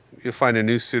 You'll find a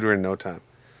new suitor in no time.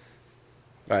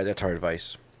 All right, that's our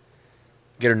advice.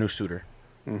 Get a new suitor.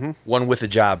 Mm-hmm. One with a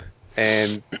job.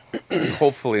 And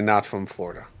hopefully not from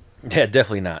Florida. Yeah,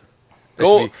 definitely not.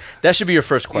 That should be your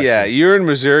first question. Yeah, you're in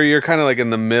Missouri. You're kind of like in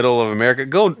the middle of America.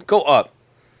 Go up.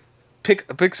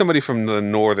 Pick somebody from the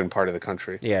northern part of the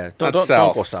country. Yeah, don't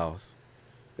go south.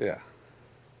 Yeah.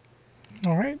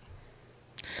 All right.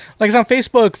 Like us on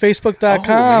Facebook,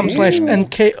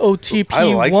 facebook.com/NKOTP1. I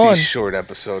like these short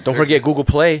episodes. Don't forget Google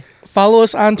Play. Follow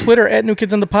us on Twitter at New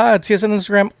Kids on the Pod. See us on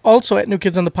Instagram also at New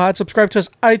Kids on the Pod. Subscribe to us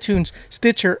iTunes,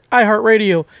 Stitcher,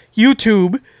 iHeartRadio,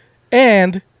 YouTube,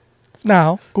 and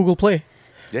now Google Play.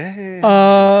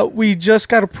 Yeah. We just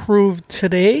got approved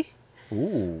today.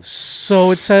 Ooh.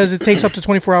 So it says it takes up to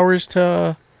 24 hours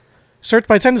to search.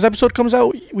 By the time this episode comes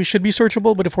out, we should be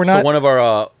searchable. But if we're not, so one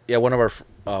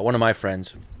of my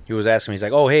friends, he was asking me, he's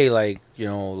like, oh hey, like he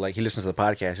listens to the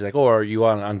podcast. He's like, oh, are you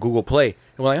on Google Play?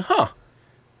 And we're like, huh?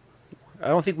 I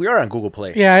don't think we are on Google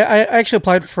Play. Yeah, I actually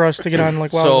applied for us to get on.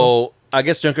 Like, wow. So I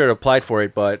guess Junkyard applied for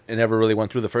it, but it never really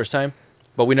went through the first time.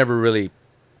 But we never really,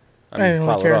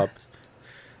 followed up.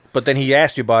 But then he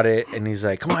asked me about it, and he's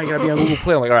like, come on, you gotta be on Google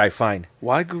Play. I'm like, all right, fine.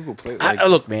 Why Google Play?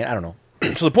 Look, man, I don't know.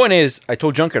 So the point is, I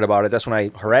told Junkyard about it. That's when I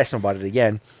harassed him about it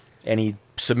again, and he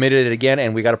submitted it again,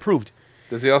 and we got approved.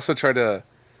 Does he also try to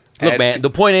look, man? The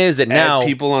point is that now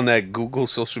people on that Google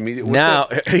social media.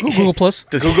 Google Plus.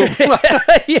 Google.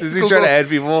 Does he try to add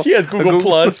people? He has Google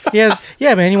Plus. Yeah,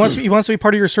 man. He wants to be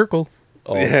part of your circle.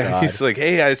 Oh, yeah, God. He's like,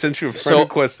 hey, I sent you a friend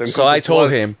request. So I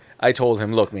told him,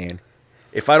 look, man,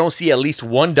 if I don't see at least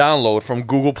one download from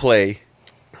Google Play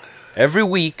every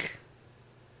week,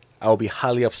 I will be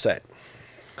highly upset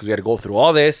because we got to go through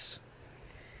all this,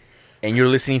 and you're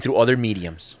listening through other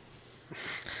mediums.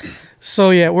 So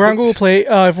yeah, we're on Google Play.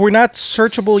 If we're not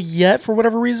searchable yet for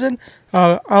whatever reason,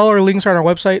 all our links are on our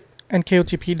website,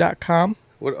 nkotp.com.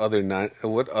 What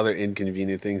other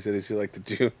inconvenient things does he like to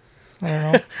do? I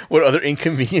don't know. What other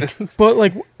inconvenient things? But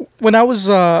like when I was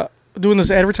doing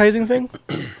this advertising thing,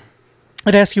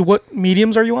 I'd ask you what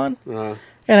mediums are you on,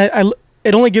 and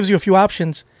it only gives you a few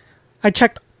options. I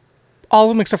checked all of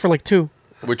them except for like 2.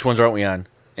 Which ones aren't we on,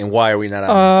 and why are we not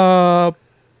on?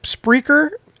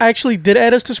 Spreaker. I actually did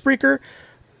add us to Spreaker,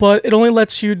 but it only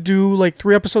lets you do like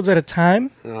 3 episodes at a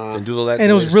time. And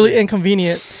it was really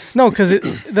inconvenient. No, because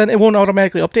then it won't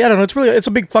automatically update. I don't know. It's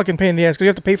a big fucking pain in the ass because you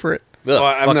have to pay for it.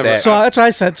 Fuck that. So that's what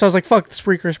I said. So I was like, fuck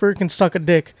Spreaker. Spreaker can suck a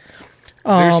dick.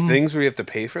 There's things where you have to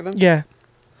pay for them? Yeah.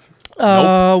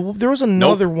 Nope. There was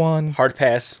another one. Hard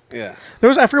pass. Yeah.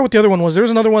 I forget what the other one was. There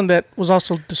was another one that was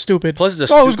also stupid. Plus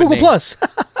it's it was Google Plus.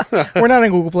 We're not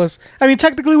on Google Plus. I mean,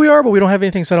 technically we are, but we don't have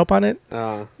anything set up on it.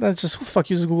 That's just, who the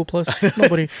fuck uses Google Plus?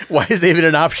 Nobody. Why is there even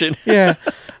an option? Yeah.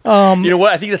 You know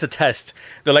what? I think that's a test.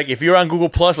 They're like, if you're on Google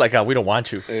Plus, like, we don't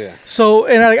want you. Yeah. So,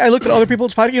 and I looked at other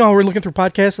people's podcasts. You know how we're looking through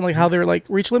podcasts and like how their like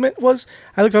reach limit was?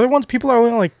 I looked at other ones. People are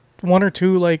only on like 1 or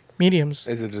 2 like mediums.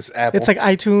 Is it just Apple? It's like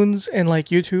iTunes and like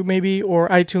YouTube maybe, or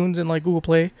iTunes and like Google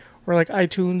Play, or like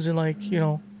iTunes and like,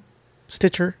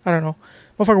 Stitcher. I don't know.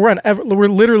 Motherfucker, we're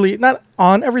literally not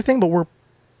on everything, but we're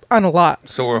on a lot.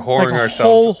 So we're whoring like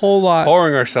ourselves. Whole lot.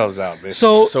 Whoring ourselves out,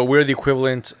 basically. So we're the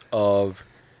equivalent of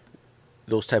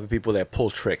those type of people that pull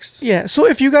tricks. Yeah. So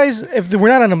if we're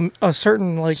not on a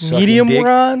certain like Sucking medium dick we're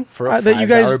on, for a that you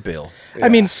guys $5 bill. I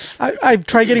mean, I've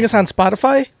tried getting us on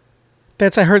Spotify.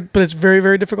 I heard, but it's very,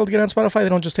 very difficult to get on Spotify. They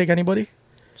don't just take anybody.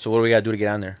 So what do we gotta do to get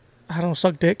on there? I don't know,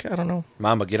 suck dick. I don't know.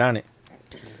 Mama, get on it.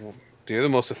 You're the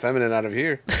most effeminate out of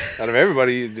here. Out of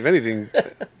everybody, if anything,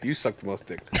 you suck the most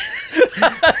dick.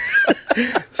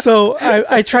 So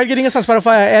I tried getting us on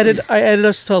Spotify. I added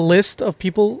us to a list of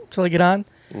people to like get on.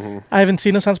 Mm-hmm. I haven't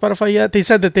seen us on Spotify yet. They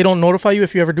said that they don't notify you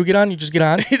if you ever do get on. You just get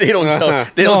on. They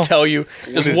don't tell you.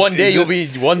 Just one day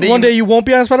you won't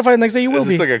be on Spotify. The next day you will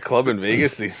be. Is this like a club in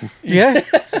Vegas? Yeah.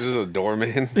 Just a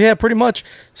doorman. Yeah, pretty much.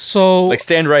 So like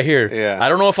stand right here. Yeah. I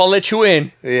don't know if I'll let you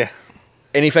in. Yeah.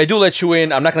 And if I do let you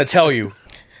in, I'm not gonna tell you.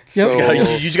 So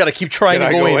you just gotta keep trying to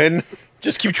go in.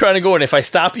 Just keep trying to go in. If I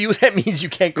stop you, that means you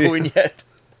can't go in yet.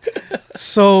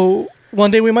 So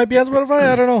One day we might be on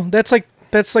Spotify. I don't know. That's like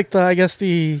the I guess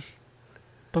the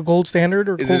gold standard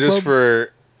or Is cool it just club.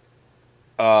 for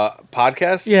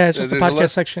podcasts? Yeah, it's just the There's a podcast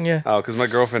list? section. Yeah. Oh, because my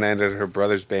girlfriend ended her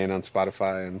brother's band on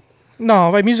Spotify, and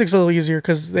No, my music's a little easier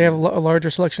because they have a larger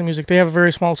selection of music. They have a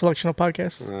very small selection of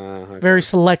podcasts. okay. Very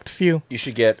select few. You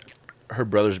should get her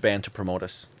brother's band to promote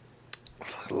us.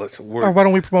 listen, Or why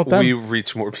don't we promote them? We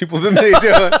reach more people than they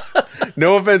do.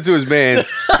 No offense to his band.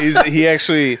 He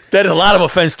actually That is a lot of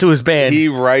offense to his band. he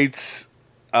writes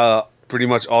pretty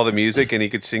much all the music, and he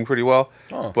could sing pretty well.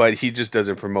 Oh. But he just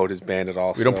doesn't promote his band at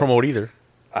all. We don't promote either.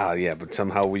 Yeah, but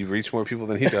somehow we reach more people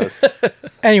than he does.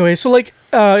 Anyway, so like,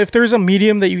 if there's a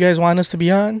medium that you guys want us to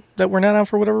be on that we're not on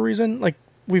for whatever reason, like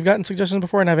we've gotten suggestions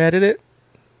before and I've added it.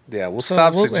 Yeah, we'll So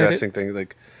stop we'll edit. suggesting things.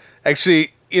 Like,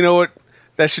 actually, you know what?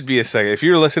 That should be a second. If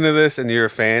you're listening to this and you're a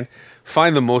fan,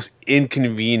 find the most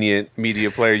inconvenient media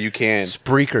player you can,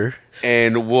 Spreaker.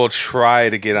 and we'll try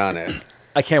to get on it.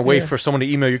 I can't wait for someone to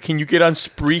email you. Can you get on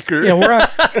Spreaker? Yeah,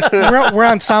 we're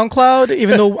on SoundCloud.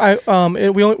 Even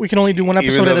though we can only do one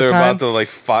episode Even though at a they're time.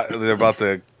 about to they're about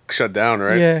to shut down,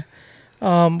 right? Yeah.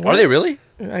 Are they really?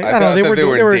 I thought don't know. that they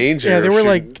were in danger Yeah, they of were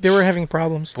shooting. they were having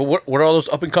problems. But what are all those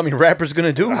up and coming rappers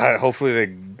gonna do? Hopefully they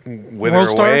wither World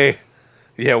Star? away.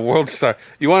 Yeah, World Star.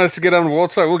 You want us to get on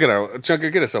World Star? We'll get on. Chunker,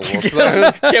 get us on World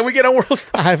Star. Can we get on World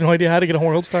Star? I have no idea how to get on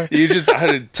World Star. You just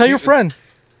Tell your friend.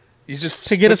 You just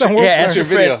to get us on World Yeah, Star. ask your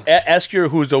friend. Ask your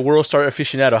who's a World Star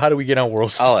aficionado. How do we get on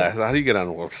World Star? I'll ask. How do you get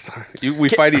on World Star? We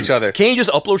fight each other. Can you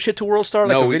just upload shit to World Star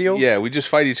like a video? Yeah, we just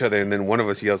fight each other, and then one of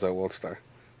us yells at World Star.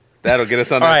 That'll get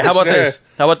us on. All right. How about Sure. this?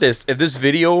 How about this? If this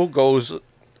video goes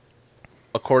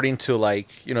according to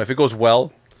if it goes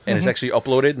well and it's actually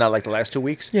uploaded, not like the last 2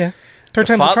 weeks. Yeah. Third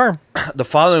time's a charm. The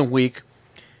following week,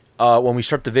 when we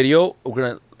start the video, we're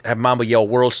gonna have Mamba yell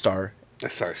World Star. I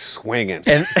start swinging.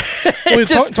 And Wait,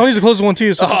 Tony's the closest one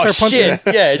too, so just start punching. shit!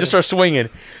 Yeah, it just starts swinging,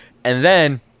 and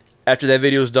then after that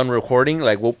video is done recording,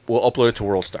 we'll upload it to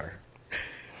World Star.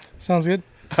 Sounds good.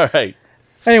 All right.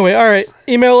 Anyway, all right.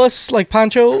 Email us like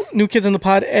Poncho,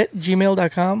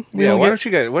 newkidsinthepod@gmail.com. Yeah, why don't you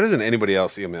guys? Why doesn't anybody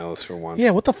else email us for once? Yeah,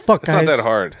 what the fuck, It's guys? not that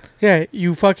hard. Yeah,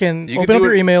 you fucking You open could up do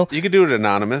your it- email. You could do it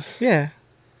anonymous. Yeah.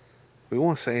 We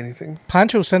won't say anything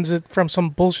Poncho sends it from some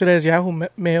bullshit ass Yahoo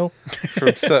mail.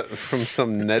 from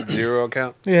some net zero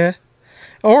account. Yeah.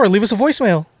 Or leave us a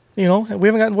voicemail. We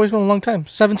haven't gotten voicemail in a long time.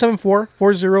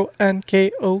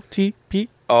 774-40-NKOTP.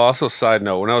 Oh, also, side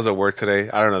note, when I was at work today,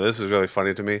 I don't know, this was really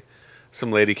funny to me.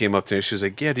 Some lady came up to me. She was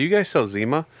like, "Yeah, do you guys sell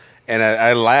Zima?" And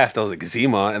I laughed. I was like,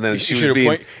 "Zima," and then she was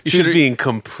being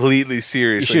completely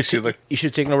serious. You should have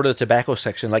taken over to the tobacco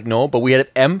section. Like, no, but we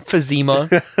had emphysema.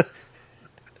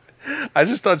 I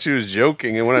just thought she was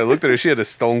joking, and when I looked at her, she had a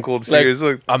stone cold serious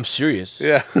look. I'm serious.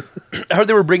 Yeah, I heard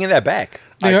they were bringing that back.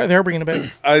 They are bringing it back.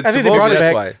 I think they supposedly- brought it that's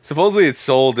back. why. Supposedly, it's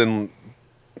sold in,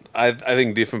 I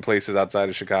think, different places outside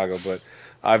of Chicago, but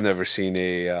I've never seen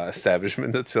a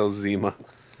establishment that sells Zima.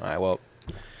 All right, well,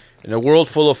 in a world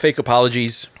full of fake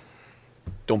apologies,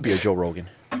 don't be a Joe Rogan.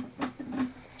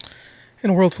 In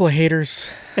a world full of haters,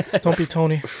 don't be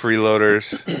Tony.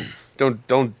 Freeloaders,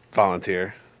 don't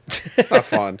volunteer. It's not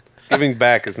fun. Giving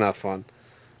back is not fun.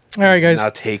 All right, guys.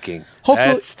 Not taking.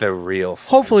 Hopefully- That's the real fun.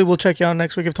 Hopefully, we'll check you out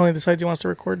next week if Tony decides he wants to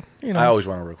record. I always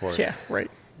want to record. Yeah, right.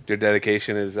 Your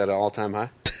dedication is at an all-time high.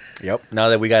 Yep. Now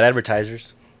that we got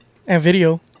advertisers And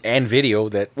video. and video,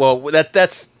 that's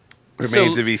Remains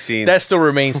still- to be seen. That still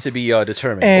remains to be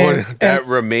determined. And- That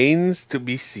remains to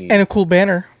be seen. And a cool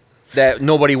banner. That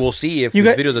nobody will see if You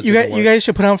this guys, video doesn't you work. guys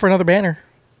should put on for another banner,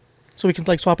 so we can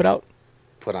swap it out.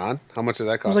 Put on? How much did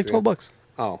that It cost? was like you? $12.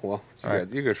 Oh, well,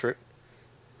 you're good for it.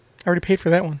 I already paid for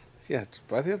that one. Yeah, just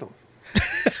buy the other one.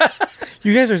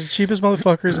 You guys are the cheapest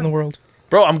motherfuckers in the world.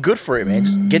 Bro, I'm good for it, man.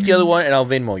 Just get the other one and I'll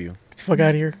Venmo you. Get the fuck out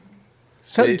of here.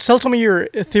 Sell, Hey. sell some of your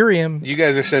Ethereum. You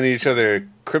guys are sending each other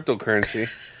cryptocurrency.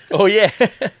 Oh, yeah.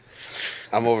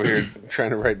 I'm over here trying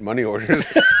to write money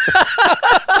orders.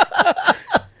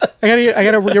 I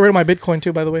gotta get rid of my Bitcoin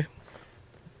too, by the way.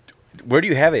 Where do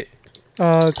you have it?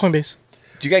 Coinbase.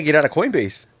 Do you got to get out of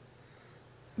Coinbase?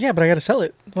 Yeah, but I gotta sell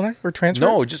it, don't I? Or transfer?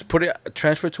 No, it? just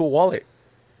transfer it to a wallet.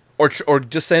 Or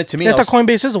just send it to me. Yeah, I thought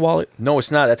Coinbase is a wallet. No, it's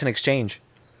not. That's an exchange.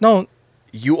 No.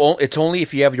 It's only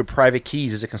if you have your private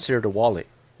keys is it considered a wallet.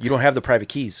 You don't have the private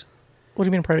keys. What do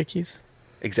you mean private keys?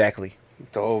 Exactly.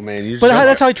 Oh man, you. But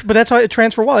that's how it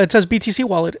transfer wallet. It says BTC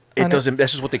wallet. It on doesn't.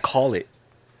 That's just what they call it.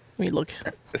 Let me look.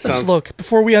 Let's sounds- look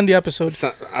before we end the episode.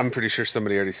 I'm pretty sure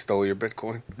somebody already stole your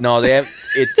Bitcoin. No, they have.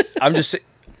 I'm just.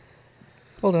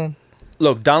 Hold on.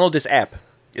 Look, download this app.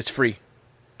 It's free.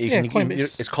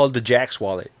 Coinbase. It's called the Jax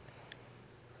wallet.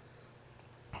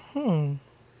 And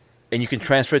you can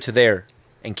transfer it to there.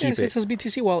 and keep It it. says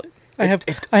BTC wallet. I have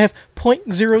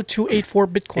 0.0284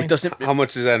 Bitcoin. It doesn't. How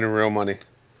much is that in real money?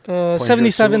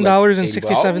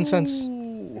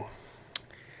 $77.67.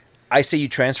 I say you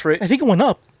transfer it. I think it went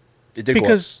up. It did go up.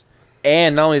 Because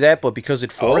And not only that, but because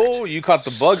it forked, Oh, you caught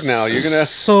the bug now. You're gonna.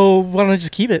 so why don't I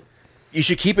just keep it? you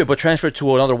should keep it, but transfer it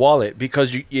to another wallet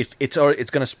because it's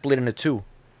gonna split into two.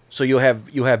 So you have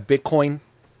Bitcoin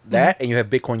that, and you have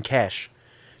Bitcoin Cash.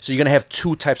 So you're gonna have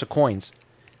two types of coins.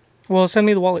 Well, send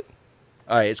me the wallet.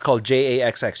 All right, it's called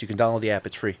JAXX. You can download the app.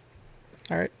 It's free.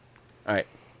 All right. All right.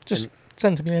 Just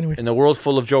send it to me anyway. In the world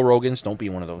full of Joe Rogans, don't be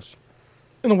one of those.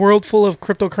 In a world full of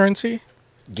cryptocurrency.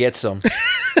 Get some.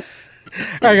 All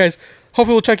right, guys.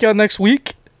 Hopefully we'll check you out next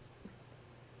week.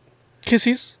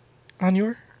 Kissies on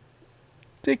your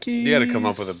dickies. You got to come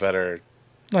up with a better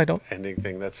No, I don't. ending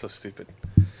thing. That's so stupid.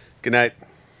 Good night.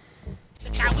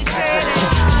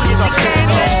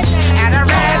 At a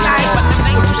red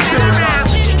light, but the